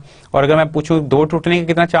टूटने का, और अगर मैं पूछूं 2 टूटने का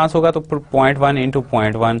कितना चांस होगा, तो 0.1 into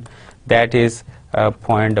 0.1 that is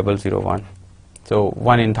 0.001. So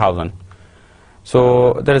 1 in 1000.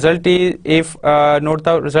 So the result is, if note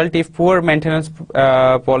the result, if poor maintenance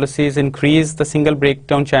policies increase the single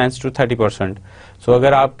breakdown chance to 30%. So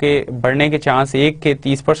अगर आपके बढ़ने के चांस 1 के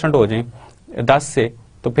 30% हो जाएं 10 से,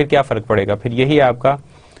 तो फिर क्या फ़र्क पड़ेगा? फिर यही आपका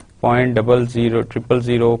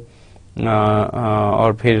 0.0000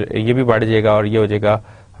 और फिर ये भी बढ़ जाएगा और ये हो जाएगा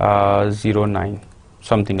 0.9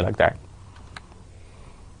 something like that.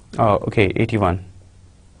 Okay, 81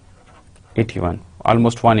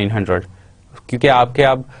 almost 1 in 100. क्योंकि आपके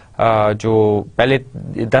अब जो पहले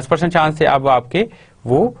 10% चांस थे, अब आपके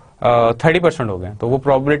वो 30% हो गए, तो वो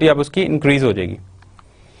प्रोबेबिलिटी अब उसकी इंक्रीज हो जाएगी.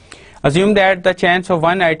 Assume that the chance of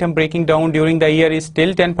one item breaking down during the year is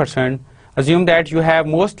still 10%. Assume that you have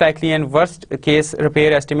most likely and worst case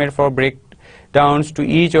repair estimate for breakdowns to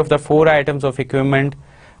each of the 4 items of equipment.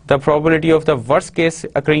 The probability of the worst case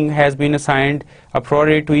occurring has been assigned a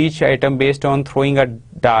priori to each item based on throwing a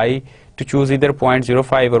die to choose either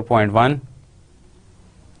 0.05 or 0.1.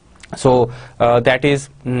 So that is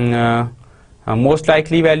most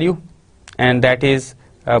likely value, and that is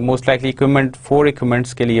most likely equipment, 4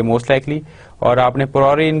 equipments के लिए most likely, और आपने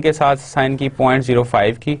priori इनके साथ assign की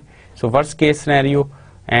 0.05 की. So worst case scenario,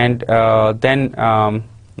 and then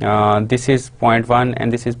this is 0.1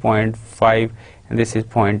 and this is 0.5 and this is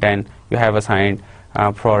 0.10. You have assigned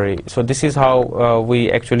priori. So this is how we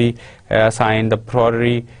actually assign the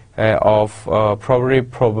priori of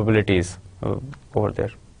probabilities over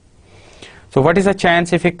there. So what is the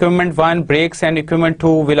chance if equipment 1 breaks and equipment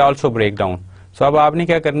 2 will also break down? So अब आपने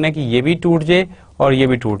क्या करना है कि ये भी टूट जाए और ये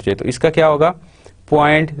भी टूट जाए, तो इसका क्या होगा?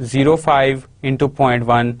 0.05 into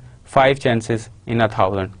 0.1, 5 chances in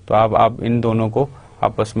 1000. तो अब आप इन दोनों को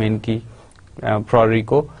आपस में इनकी प्रोबेबिलिटी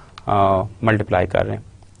को मल्टीप्लाई कर रहे हैं,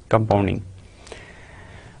 compounding.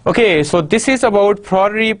 Okay, so this is about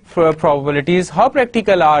priori probabilities. How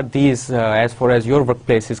practical are these as far as your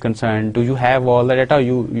workplace is concerned? Do you have all the data?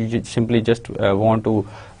 You simply just want to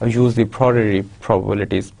use the priori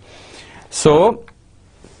probabilities. So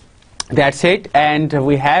that's it, and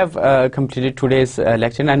we have completed today's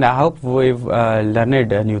lecture, and I hope we've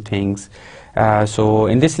learned new things. So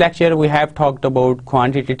in this lecture we have talked about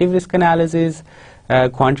quantitative risk analysis,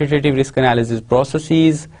 quantitative risk analysis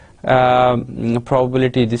processes,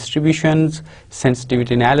 probability distributions,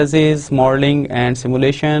 sensitivity analysis, modeling and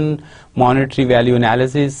simulation, monetary value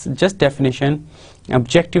analysis, just definition,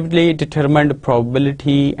 objectively determined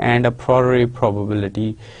probability, and a priori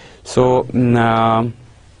probability. So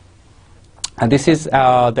this is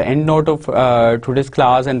the end note of today's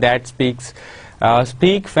class, and that speaks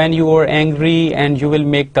speak when you are angry, and you will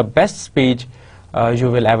make the best speech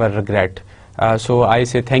you will ever regret. So I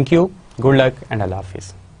say thank you, good luck, and Allah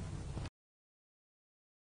Hafiz.